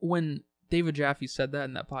 When David Jaffe said that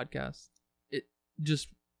in that podcast, it just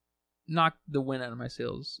knocked the wind out of my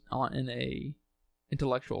sails in a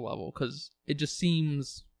intellectual level, because it just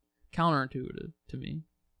seems counterintuitive to me.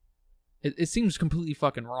 It seems completely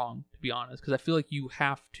fucking wrong, to be honest, because I feel like you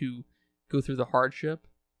have to go through the hardship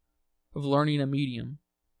of learning a medium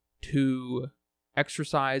to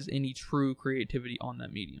exercise any true creativity on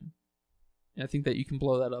that medium. And I think that you can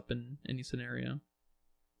blow that up in any scenario.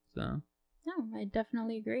 So. No, I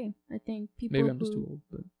definitely agree. I think people. Maybe I'm just too old,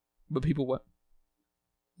 but people what?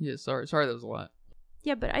 Yeah, sorry, that was a lot.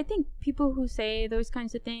 Yeah, but I think people who say those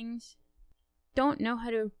kinds of things don't know how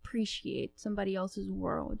to appreciate somebody else's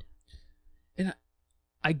world. And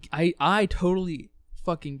I totally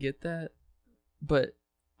fucking get that, but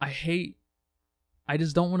I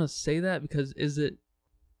just don't want to say that, because is it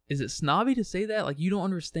snobby to say that? Like, you don't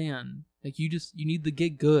understand. Like, you need to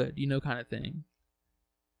get good, kind of thing.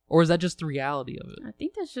 Or is that just the reality of it? I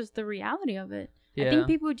think that's just the reality of it. Yeah. I think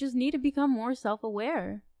people just need to become more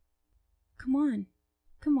self-aware. Come on.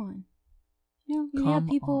 You have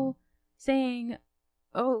people saying,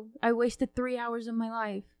 "Oh, I wasted 3 hours of my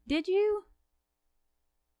life." Did you?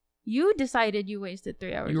 You decided you wasted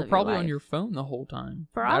 3 hours. You were of probably your life. on your phone the whole time.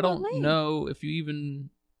 Probably. I don't know if you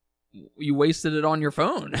wasted it on your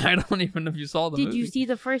phone. I don't even know if you saw the movie. Did you see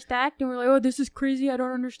the first act and were like, "Oh, this is crazy. I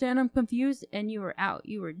don't understand. I'm confused," and you were out.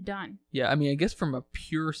 You were done. Yeah, I guess from a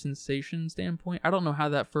pure sensation standpoint, I don't know how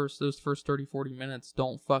those first 30, 40 minutes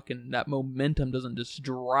that momentum doesn't just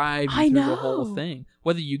drive you through the whole thing.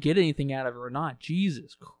 Whether you get anything out of it or not.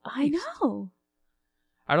 Jesus Christ. I know.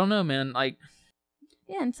 I don't know, man. Like,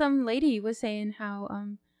 yeah, and some lady was saying how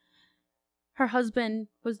her husband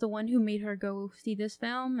was the one who made her go see this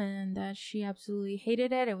film, and that she absolutely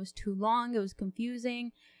hated it. It was too long. It was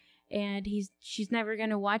confusing, and she's never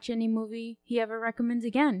gonna watch any movie he ever recommends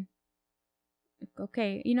again.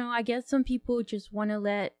 Okay, I guess some people just want to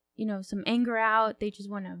let some anger out. They just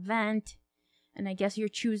want to vent, and I guess you're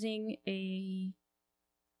choosing a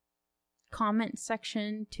comment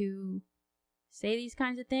section to say these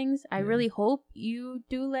kinds of things. I really hope you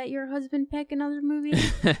do let your husband pick another movie.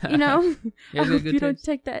 I hope you don't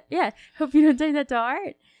take that. Yeah, hope you don't take that to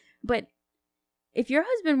heart. But if your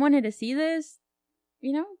husband wanted to see this,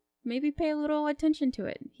 maybe pay a little attention to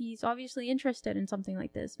it. He's obviously interested in something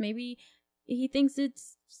like this. Maybe he thinks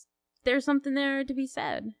there's something there to be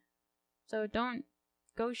said. So don't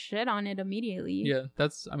go shit on it immediately. Yeah,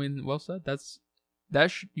 well said.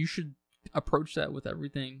 You should approach that with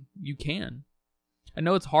everything you can. I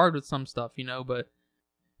know it's hard with some stuff, but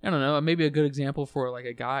I don't know. Maybe a good example for like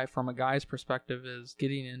from a guy's perspective is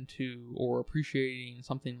getting into or appreciating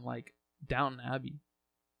something like Downton Abbey.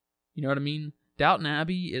 You know what I mean? Downton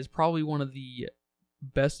Abbey is probably one of the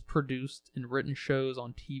best produced and written shows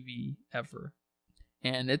on TV ever,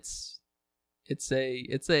 and it's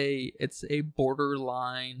a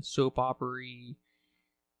borderline soap opera-y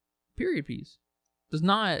period piece. Does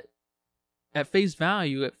not, at face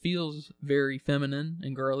value, it feels very feminine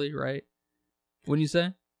and girly, right? Wouldn't you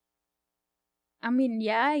say? I mean,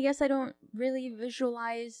 yeah, I guess I don't really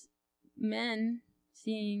visualize men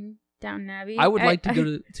seeing Downton Abbey. I would like to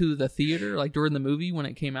go to the theater, like during the movie when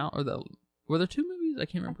it came out, or were there 2 movies? I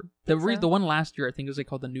can't remember. The one last year, I think, was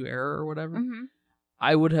called The New Era or whatever. Mm-hmm.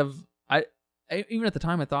 I would have, even at the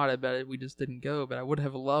time I thought about it, we just didn't go, but I would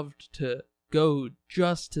have loved to go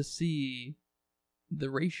just to see the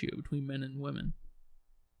ratio between men and women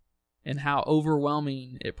and how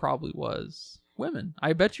overwhelming it probably was. Women.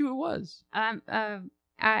 I bet you it was.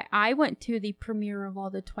 I went to the premiere of all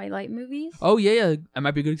the Twilight movies. Oh, yeah. That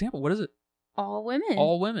might be a good example. What is it? All women.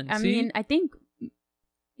 All women. I mean, I think,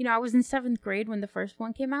 I was in 7th grade when the first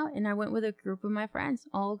one came out, and I went with a group of my friends,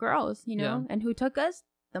 all girls, Yeah. And who took us?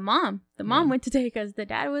 The mom. The mom went to take us. The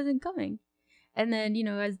dad wasn't coming. And then,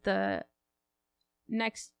 as the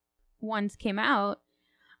next ones came out,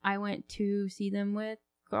 I went to see them with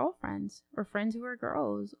girlfriends or friends who were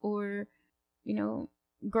girls or,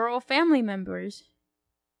 girl family members.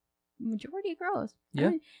 Majority girls.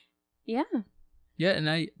 Yeah. Yeah. Yeah,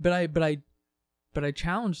 and but I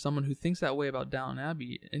challenge someone who thinks that way about Downton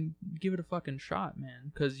Abbey and give it a fucking shot,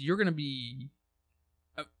 man, because you're gonna be,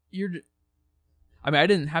 I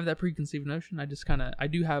didn't have that preconceived notion. I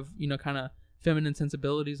do have kind of feminine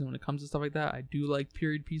sensibilities, and when it comes to stuff like that, I do like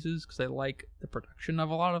period pieces because I like the production of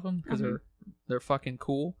a lot of them because they're fucking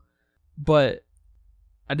cool. But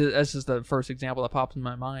that's just the first example that pops in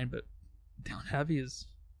my mind. But Downton Abbey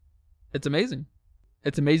it's amazing.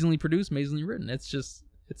 It's amazingly produced, amazingly written. It's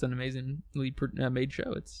an amazingly made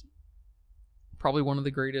show. It's probably one of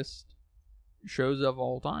the greatest shows of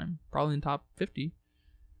all time. Probably in top 50.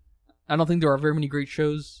 I don't think there are very many great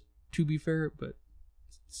shows, to be fair, but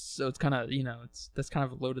so it's kind of, that's kind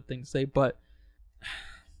of a loaded thing to say. But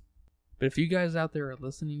if you guys out there are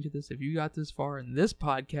listening to this, if you got this far in this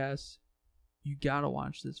podcast, you gotta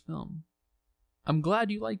watch this film. I'm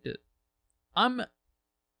glad you liked it. I'm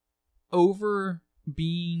over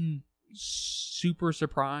being super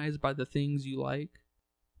surprised by the things you like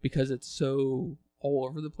because it's so all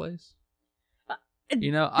over the place.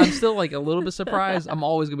 I'm still like a little bit surprised. I'm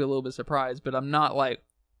always gonna be a little bit surprised, but I'm not like,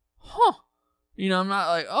 huh. I'm not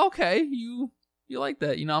like, okay, you like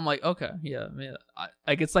that. I'm like, okay, yeah, man.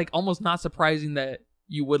 It's like almost not surprising that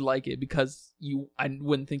you would like it because I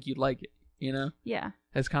wouldn't think you'd like it. Yeah.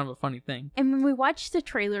 That's kind of a funny thing. And when we watched the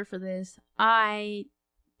trailer for this, I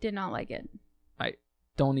did not like it. I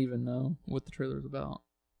don't even know what the trailer is about.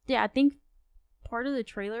 Yeah, I think part of the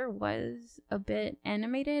trailer was a bit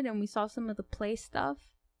animated, and we saw some of the play stuff.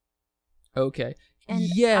 Okay. And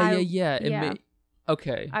yeah.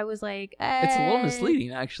 Okay. I was like, it's a little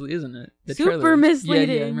misleading, actually, isn't it? The super trailer.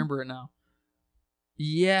 misleading. Yeah, I remember it now.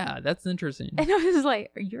 Yeah, that's interesting. And I was like,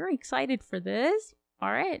 you're excited for this?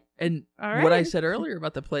 All right. And what I said earlier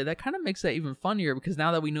about the play, that kind of makes that even funnier because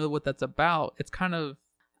now that we know what that's about, it's kind of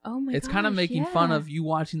kind of making fun of you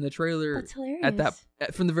watching the trailer. That's hilarious.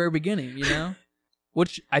 From the very beginning,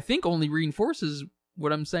 which I think only reinforces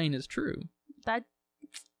what I'm saying is true. That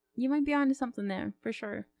you might be onto something there for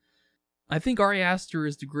sure. I think Ari Aster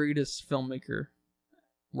is the greatest filmmaker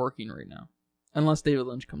working right now, unless David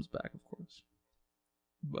Lynch comes back, of course.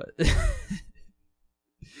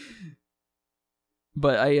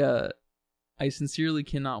 But I sincerely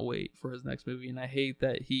cannot wait for his next movie, and I hate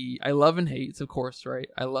that I love and hate, of course, right?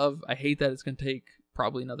 I hate that it's going to take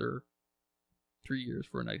probably another 3 years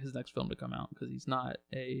for his next film to come out, because he's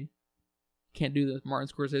can't do the Martin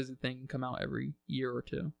Scorsese thing and come out every year or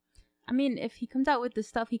two. I mean, if he comes out with the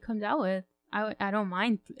stuff he comes out with, I don't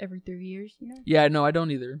mind every 3 years, Yeah, no, I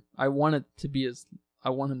don't either. I want him to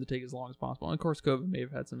take as long as possible. And of course, COVID may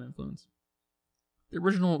have had some influence. The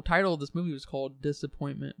original title of this movie was called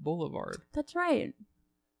Disappointment Boulevard. That's right.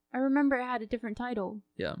 I remember it had a different title.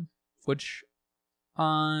 Yeah. Which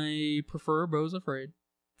I prefer Beau's Afraid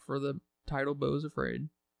for the title Beau's Afraid.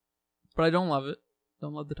 But I don't love it.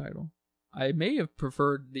 Don't love the title. I may have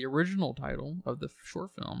preferred the original title of the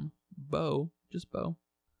short film, Beau, just Beau.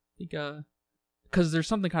 I think, because there's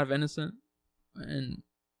something kind of innocent and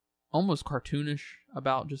almost cartoonish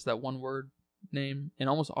about just that one word name, and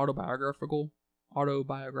almost autobiographical,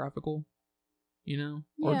 you know,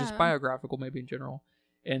 or just biographical maybe in general.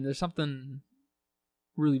 And there's something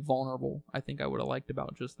really vulnerable I think I would have liked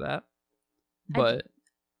about just that. But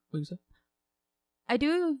what do you say? I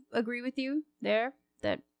do agree with you there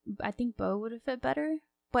that I think Beau would have fit better,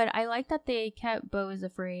 but I like that they kept Beau is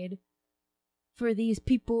afraid for these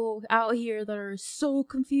people out here that are so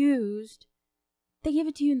confused. They give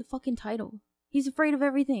it to you in the fucking title. He's afraid of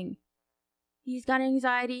everything. He's got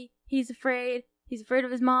anxiety. He's afraid. He's afraid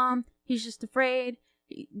of his mom. He's just afraid.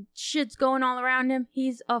 Shit's going all around him.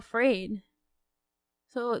 He's afraid.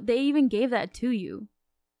 So they even gave that to you.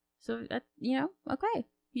 So, that, okay.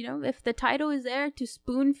 If the title is there to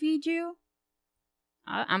spoon feed you,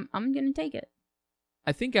 I'm going to take it.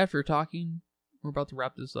 I think after talking, we're about to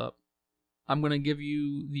wrap this up. I'm going to give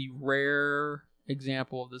you the rare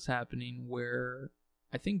example of this happening where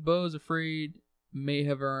I think Beau is Afraid may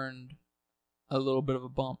have earned a little bit of a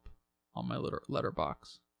bump on my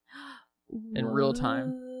letterbox in real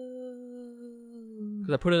time.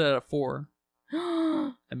 Because I put it at a 4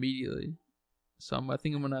 immediately. So I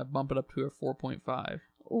think I'm going to bump it up to a 4.5.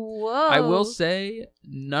 Whoa. I will say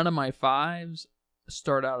none of my 5s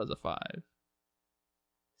start out as a 5.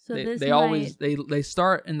 So they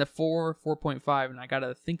start in the 4.5, and I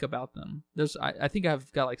gotta think about them. I think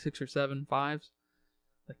I've got like 6 or 7 5s,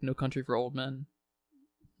 like No Country for Old Men.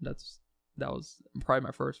 That was probably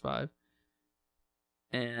my first 5,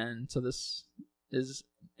 and so this is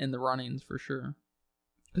in the runnings for sure,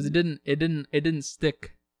 because it didn't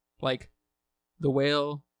stick like The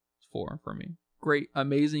Whale 4 for me. Great,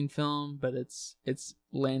 amazing film, but it's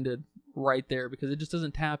landed right there because it just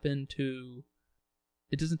doesn't tap into.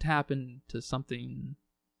 It doesn't tap into something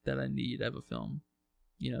that I need of a film,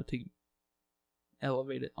 to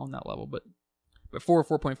elevate it on that level. But 4,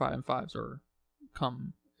 4.5, and 5s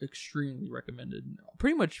come extremely recommended.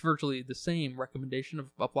 Pretty much virtually the same recommendation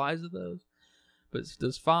applies to those. But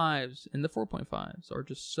those 5s and the 4.5s are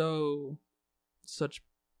just such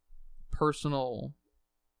personal,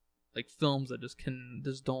 like, films that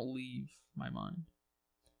just don't leave my mind.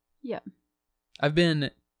 Yeah. I've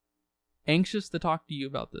been anxious to talk to you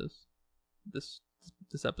about this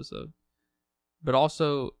episode, but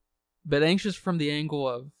anxious from the angle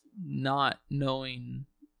of not knowing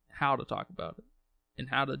how to talk about it and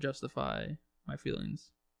how to justify my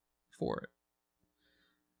feelings for it.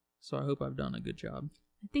 So I hope I've done a good job.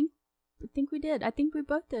 I think we did. I think we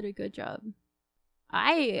both did a good job.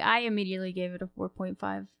 I immediately gave it a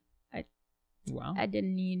 4.5. Wow. I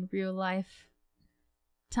didn't need real life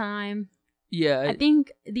time. Yeah. I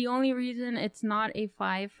think the only reason it's not a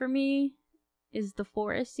 5 for me is the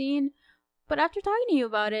forest scene. But after talking to you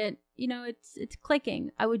about it, it's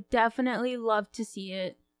clicking. I would definitely love to see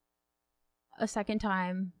it a second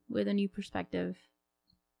time with a new perspective.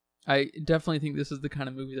 I definitely think this is the kind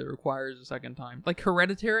of movie that requires a second time. Like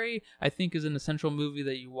Hereditary, I think is an essential movie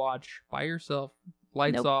that you watch by yourself,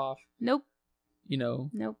 lights off. Nope.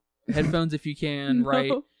 Nope. Headphones if you can, No.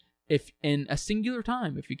 right? If in a singular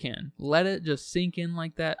time, if you can, let it just sink in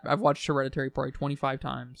like that. I've watched Hereditary probably 25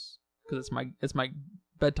 times because it's my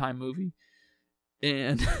bedtime movie,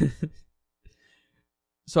 and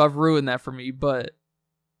so I've ruined that for me. But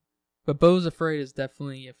Beau's Afraid is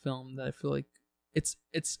definitely a film that I feel like it's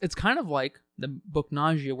kind of like the book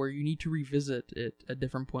Nausea, where you need to revisit it at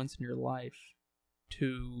different points in your life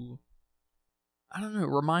to, I don't know,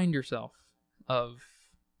 remind yourself of,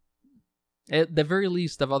 at the very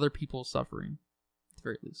least, of other people's suffering. At the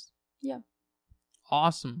very least. Yeah.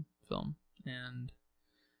 Awesome film. And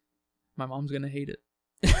my mom's going to hate it.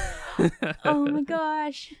 Oh my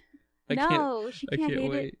gosh. She can't hate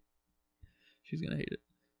wait. it. She's going to hate it.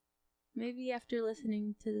 Maybe after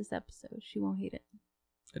listening to this episode, she won't hate it.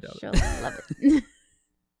 I doubt She'll it. love it.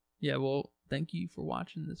 Yeah, well, thank you for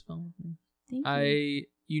watching this film with me. Thank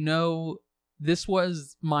you. This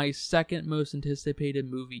was my second most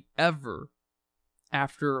anticipated movie ever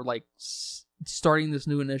after, like, starting this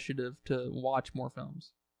new initiative to watch more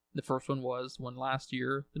films. The first one was last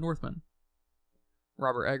year, The Northman.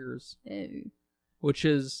 Robert Eggers. Ew. Which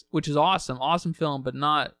is awesome film, but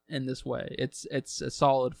not in this way. It's a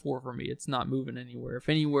solid 4 for me. It's not moving anywhere. If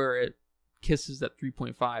anywhere, it kisses that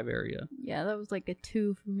 3.5 area. Yeah, that was like a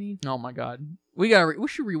 2 for me. Oh my god, we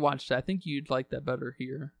should rewatch that. I think you'd like that better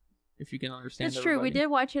here, if you can understand. That's true. We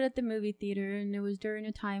did watch it at the movie theater, and it was during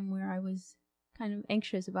a time where I was kind of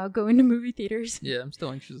anxious about going to movie theaters. Yeah, I'm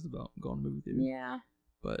still anxious about going to movie theaters. Yeah,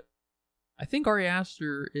 but think Ari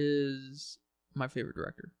Aster is my favorite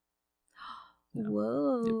director. No.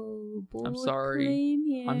 Whoa, bold I'm sorry. claim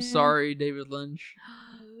here. I'm sorry, David Lynch,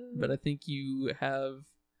 but I think you have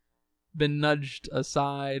been nudged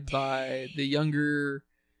aside by the younger,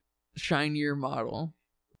 shinier model.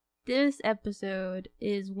 This episode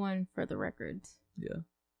is one for the records. Yeah.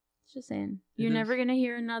 Just saying. You're never going to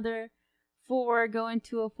hear another 4 go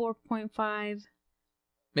into a 4.5.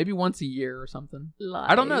 Maybe once a year or something. Live.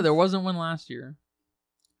 I don't know. There wasn't one last year.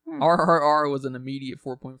 RRR was an immediate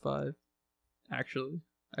 4.5. Actually,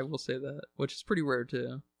 I will say that, which is pretty rare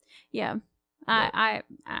too. Yeah. But I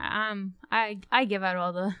give out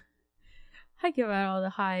all the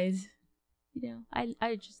highs. You know,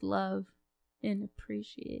 I just love and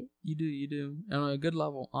appreciate. You do. On a good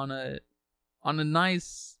level, on a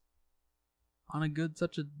good,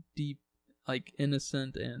 such a deep, like,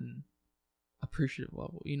 innocent and appreciative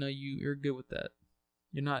level. You know, you're good with that.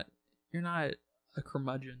 You're not a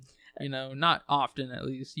curmudgeon. You know, not often, at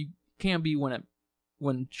least. You can be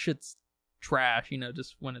when shit's trash. You know,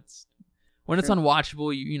 just when it's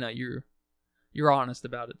unwatchable. You know, you're honest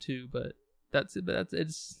about it too. But I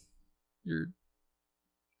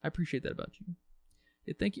appreciate that about you.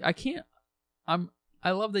 Yeah, thank you.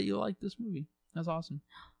 I love that you like this movie. That's awesome.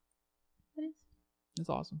 It is. That's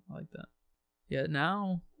awesome. I like that. Yeah.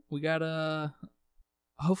 Now we got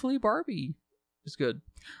hopefully Barbie is good.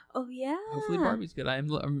 Oh yeah. Hopefully Barbie's good.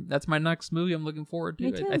 That's my next movie I'm looking forward to.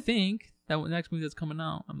 Me too. I think that next movie that's coming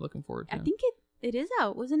out, I'm looking forward to. I think it is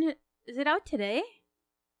out, wasn't it? Is it out today?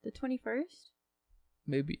 The 21st?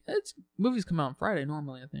 Maybe. Movies come out on Friday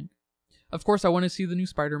normally, I think. Of course, I want to see the new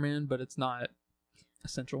Spider-Man, but it's not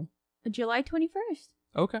essential. July 21st.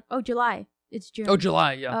 Okay. Oh, July. It's June. Oh,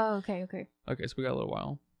 July, yeah. Oh, okay. Okay, so we got a little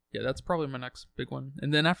while. Yeah, that's probably my next big one.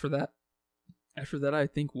 And then after that, I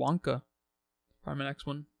think Wonka. Probably my next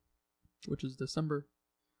one, which is December.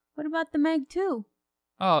 What about the Meg 2?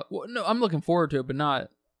 Well, no, I'm looking forward to it, but not...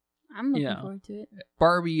 I'm looking forward to it.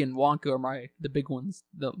 Barbie and Wonka are the big ones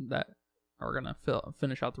that are going to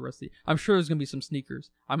finish out the rest of the... I'm sure there's going to be some sneakers.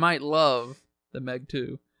 I might love the Meg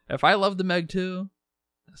 2. If I love the Meg 2,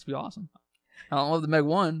 that's be awesome. I don't love the Meg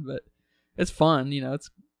 1, but it's fun, you know, it's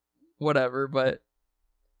whatever, but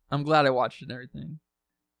I'm glad I watched it and everything.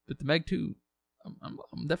 But the Meg 2,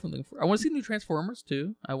 I'm definitely looking for. I want to see the new Transformers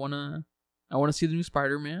too. I want to see the new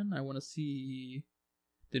Spider-Man. I want to see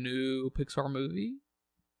the new Pixar movie.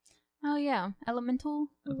 Oh yeah, Elemental.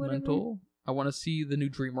 I want to see the new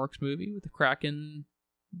DreamWorks movie with the Kraken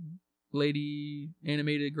lady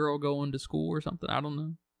animated girl going to school or something. I don't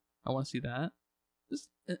know. I want to see that.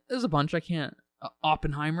 There's a bunch. I can't.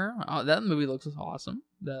 Oppenheimer. That movie looks awesome.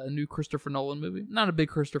 The new Christopher Nolan movie. Not a big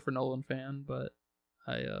Christopher Nolan fan, but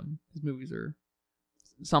his movies are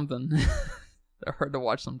something. They're hard to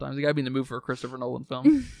watch sometimes. You gotta be in the mood for a Christopher Nolan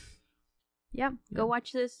film. Yeah. Go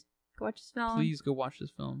watch this. Go watch this film. Please go watch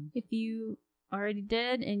this film. If you already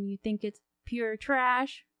did and you think it's pure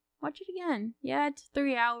trash, watch it again. Yeah, it's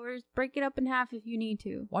 3 hours. Break it up in half if you need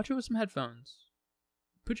to. Watch it with some headphones.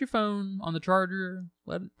 Put your phone on the charger.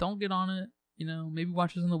 Don't get on it. You know, maybe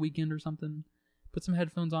watch this on the weekend or something. Put some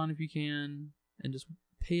headphones on if you can, and just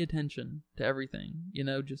pay attention to everything. You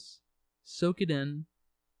know, just soak it in,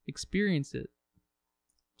 experience it.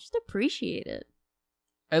 Just appreciate it.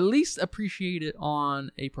 At least appreciate it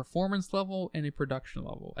on a performance level and a production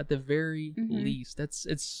level. At the very least, it's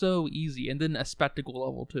so easy, and then a spectacle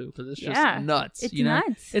level too, because it's just nuts. It's you know?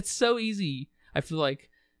 nuts. It's so easy. I feel like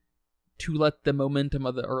to let the momentum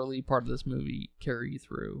of the early part of this movie carry you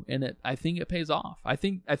through, and I think it pays off. I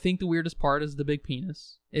think the weirdest part is the big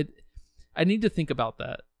penis. I need to think about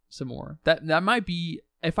that some more. That might be,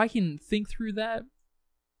 if I can think through that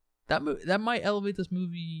might elevate this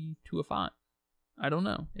movie to a 5. I don't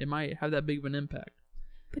know. It might have that big of an impact.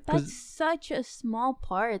 But that's such a small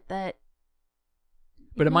part that.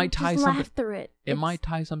 But it might tie something. Through it. It might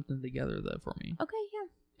tie something together though for me. Okay, yeah.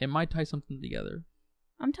 It might tie something together.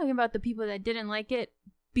 I'm talking about the people that didn't like it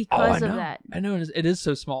because of that. I know it is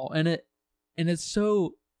so small, and it's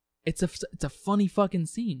a funny fucking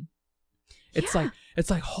scene. It's like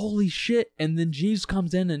holy shit, and then Jesus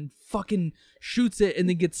comes in and fucking shoots it, and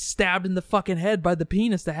then gets stabbed in the fucking head by the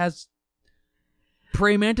penis that has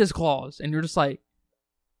praying mantis claws, and you're just like,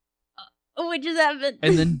 what just happened?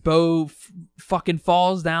 And then Beau fucking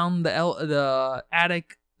falls down the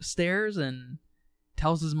attic stairs and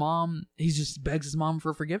tells his mom, he just begs his mom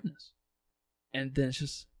for forgiveness, and then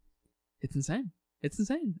it's insane. It's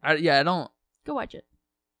insane. I don't go watch it.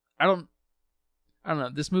 I don't know.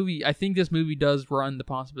 This movie, I think this movie does run the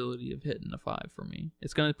possibility of hitting a 5 for me.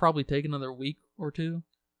 It's gonna probably take another week or two,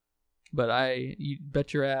 but you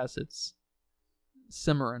bet your ass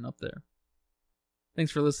simmering up there.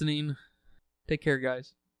 Thanks for listening. Take care,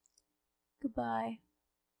 guys. Goodbye.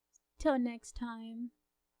 Till next time.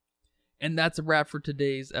 And that's a wrap for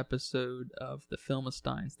today's episode of the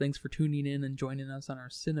Filmistines. Thanks for tuning in and joining us on our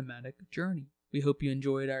cinematic journey. We hope you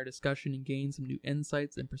enjoyed our discussion and gained some new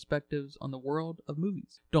insights and perspectives on the world of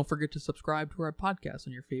movies. Don't forget to subscribe to our podcast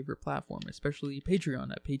on your favorite platform, especially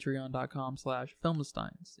Patreon at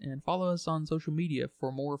patreon.com/filmistines, and follow us on social media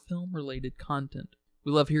for more film-related content.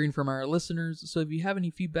 We love hearing from our listeners, so if you have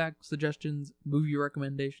any feedback, suggestions, movie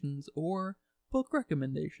recommendations, or book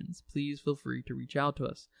recommendations, please feel free to reach out to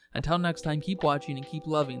us. Until next time, keep watching and keep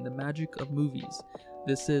loving the magic of movies.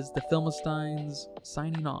 This is the Filmistines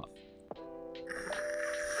signing off.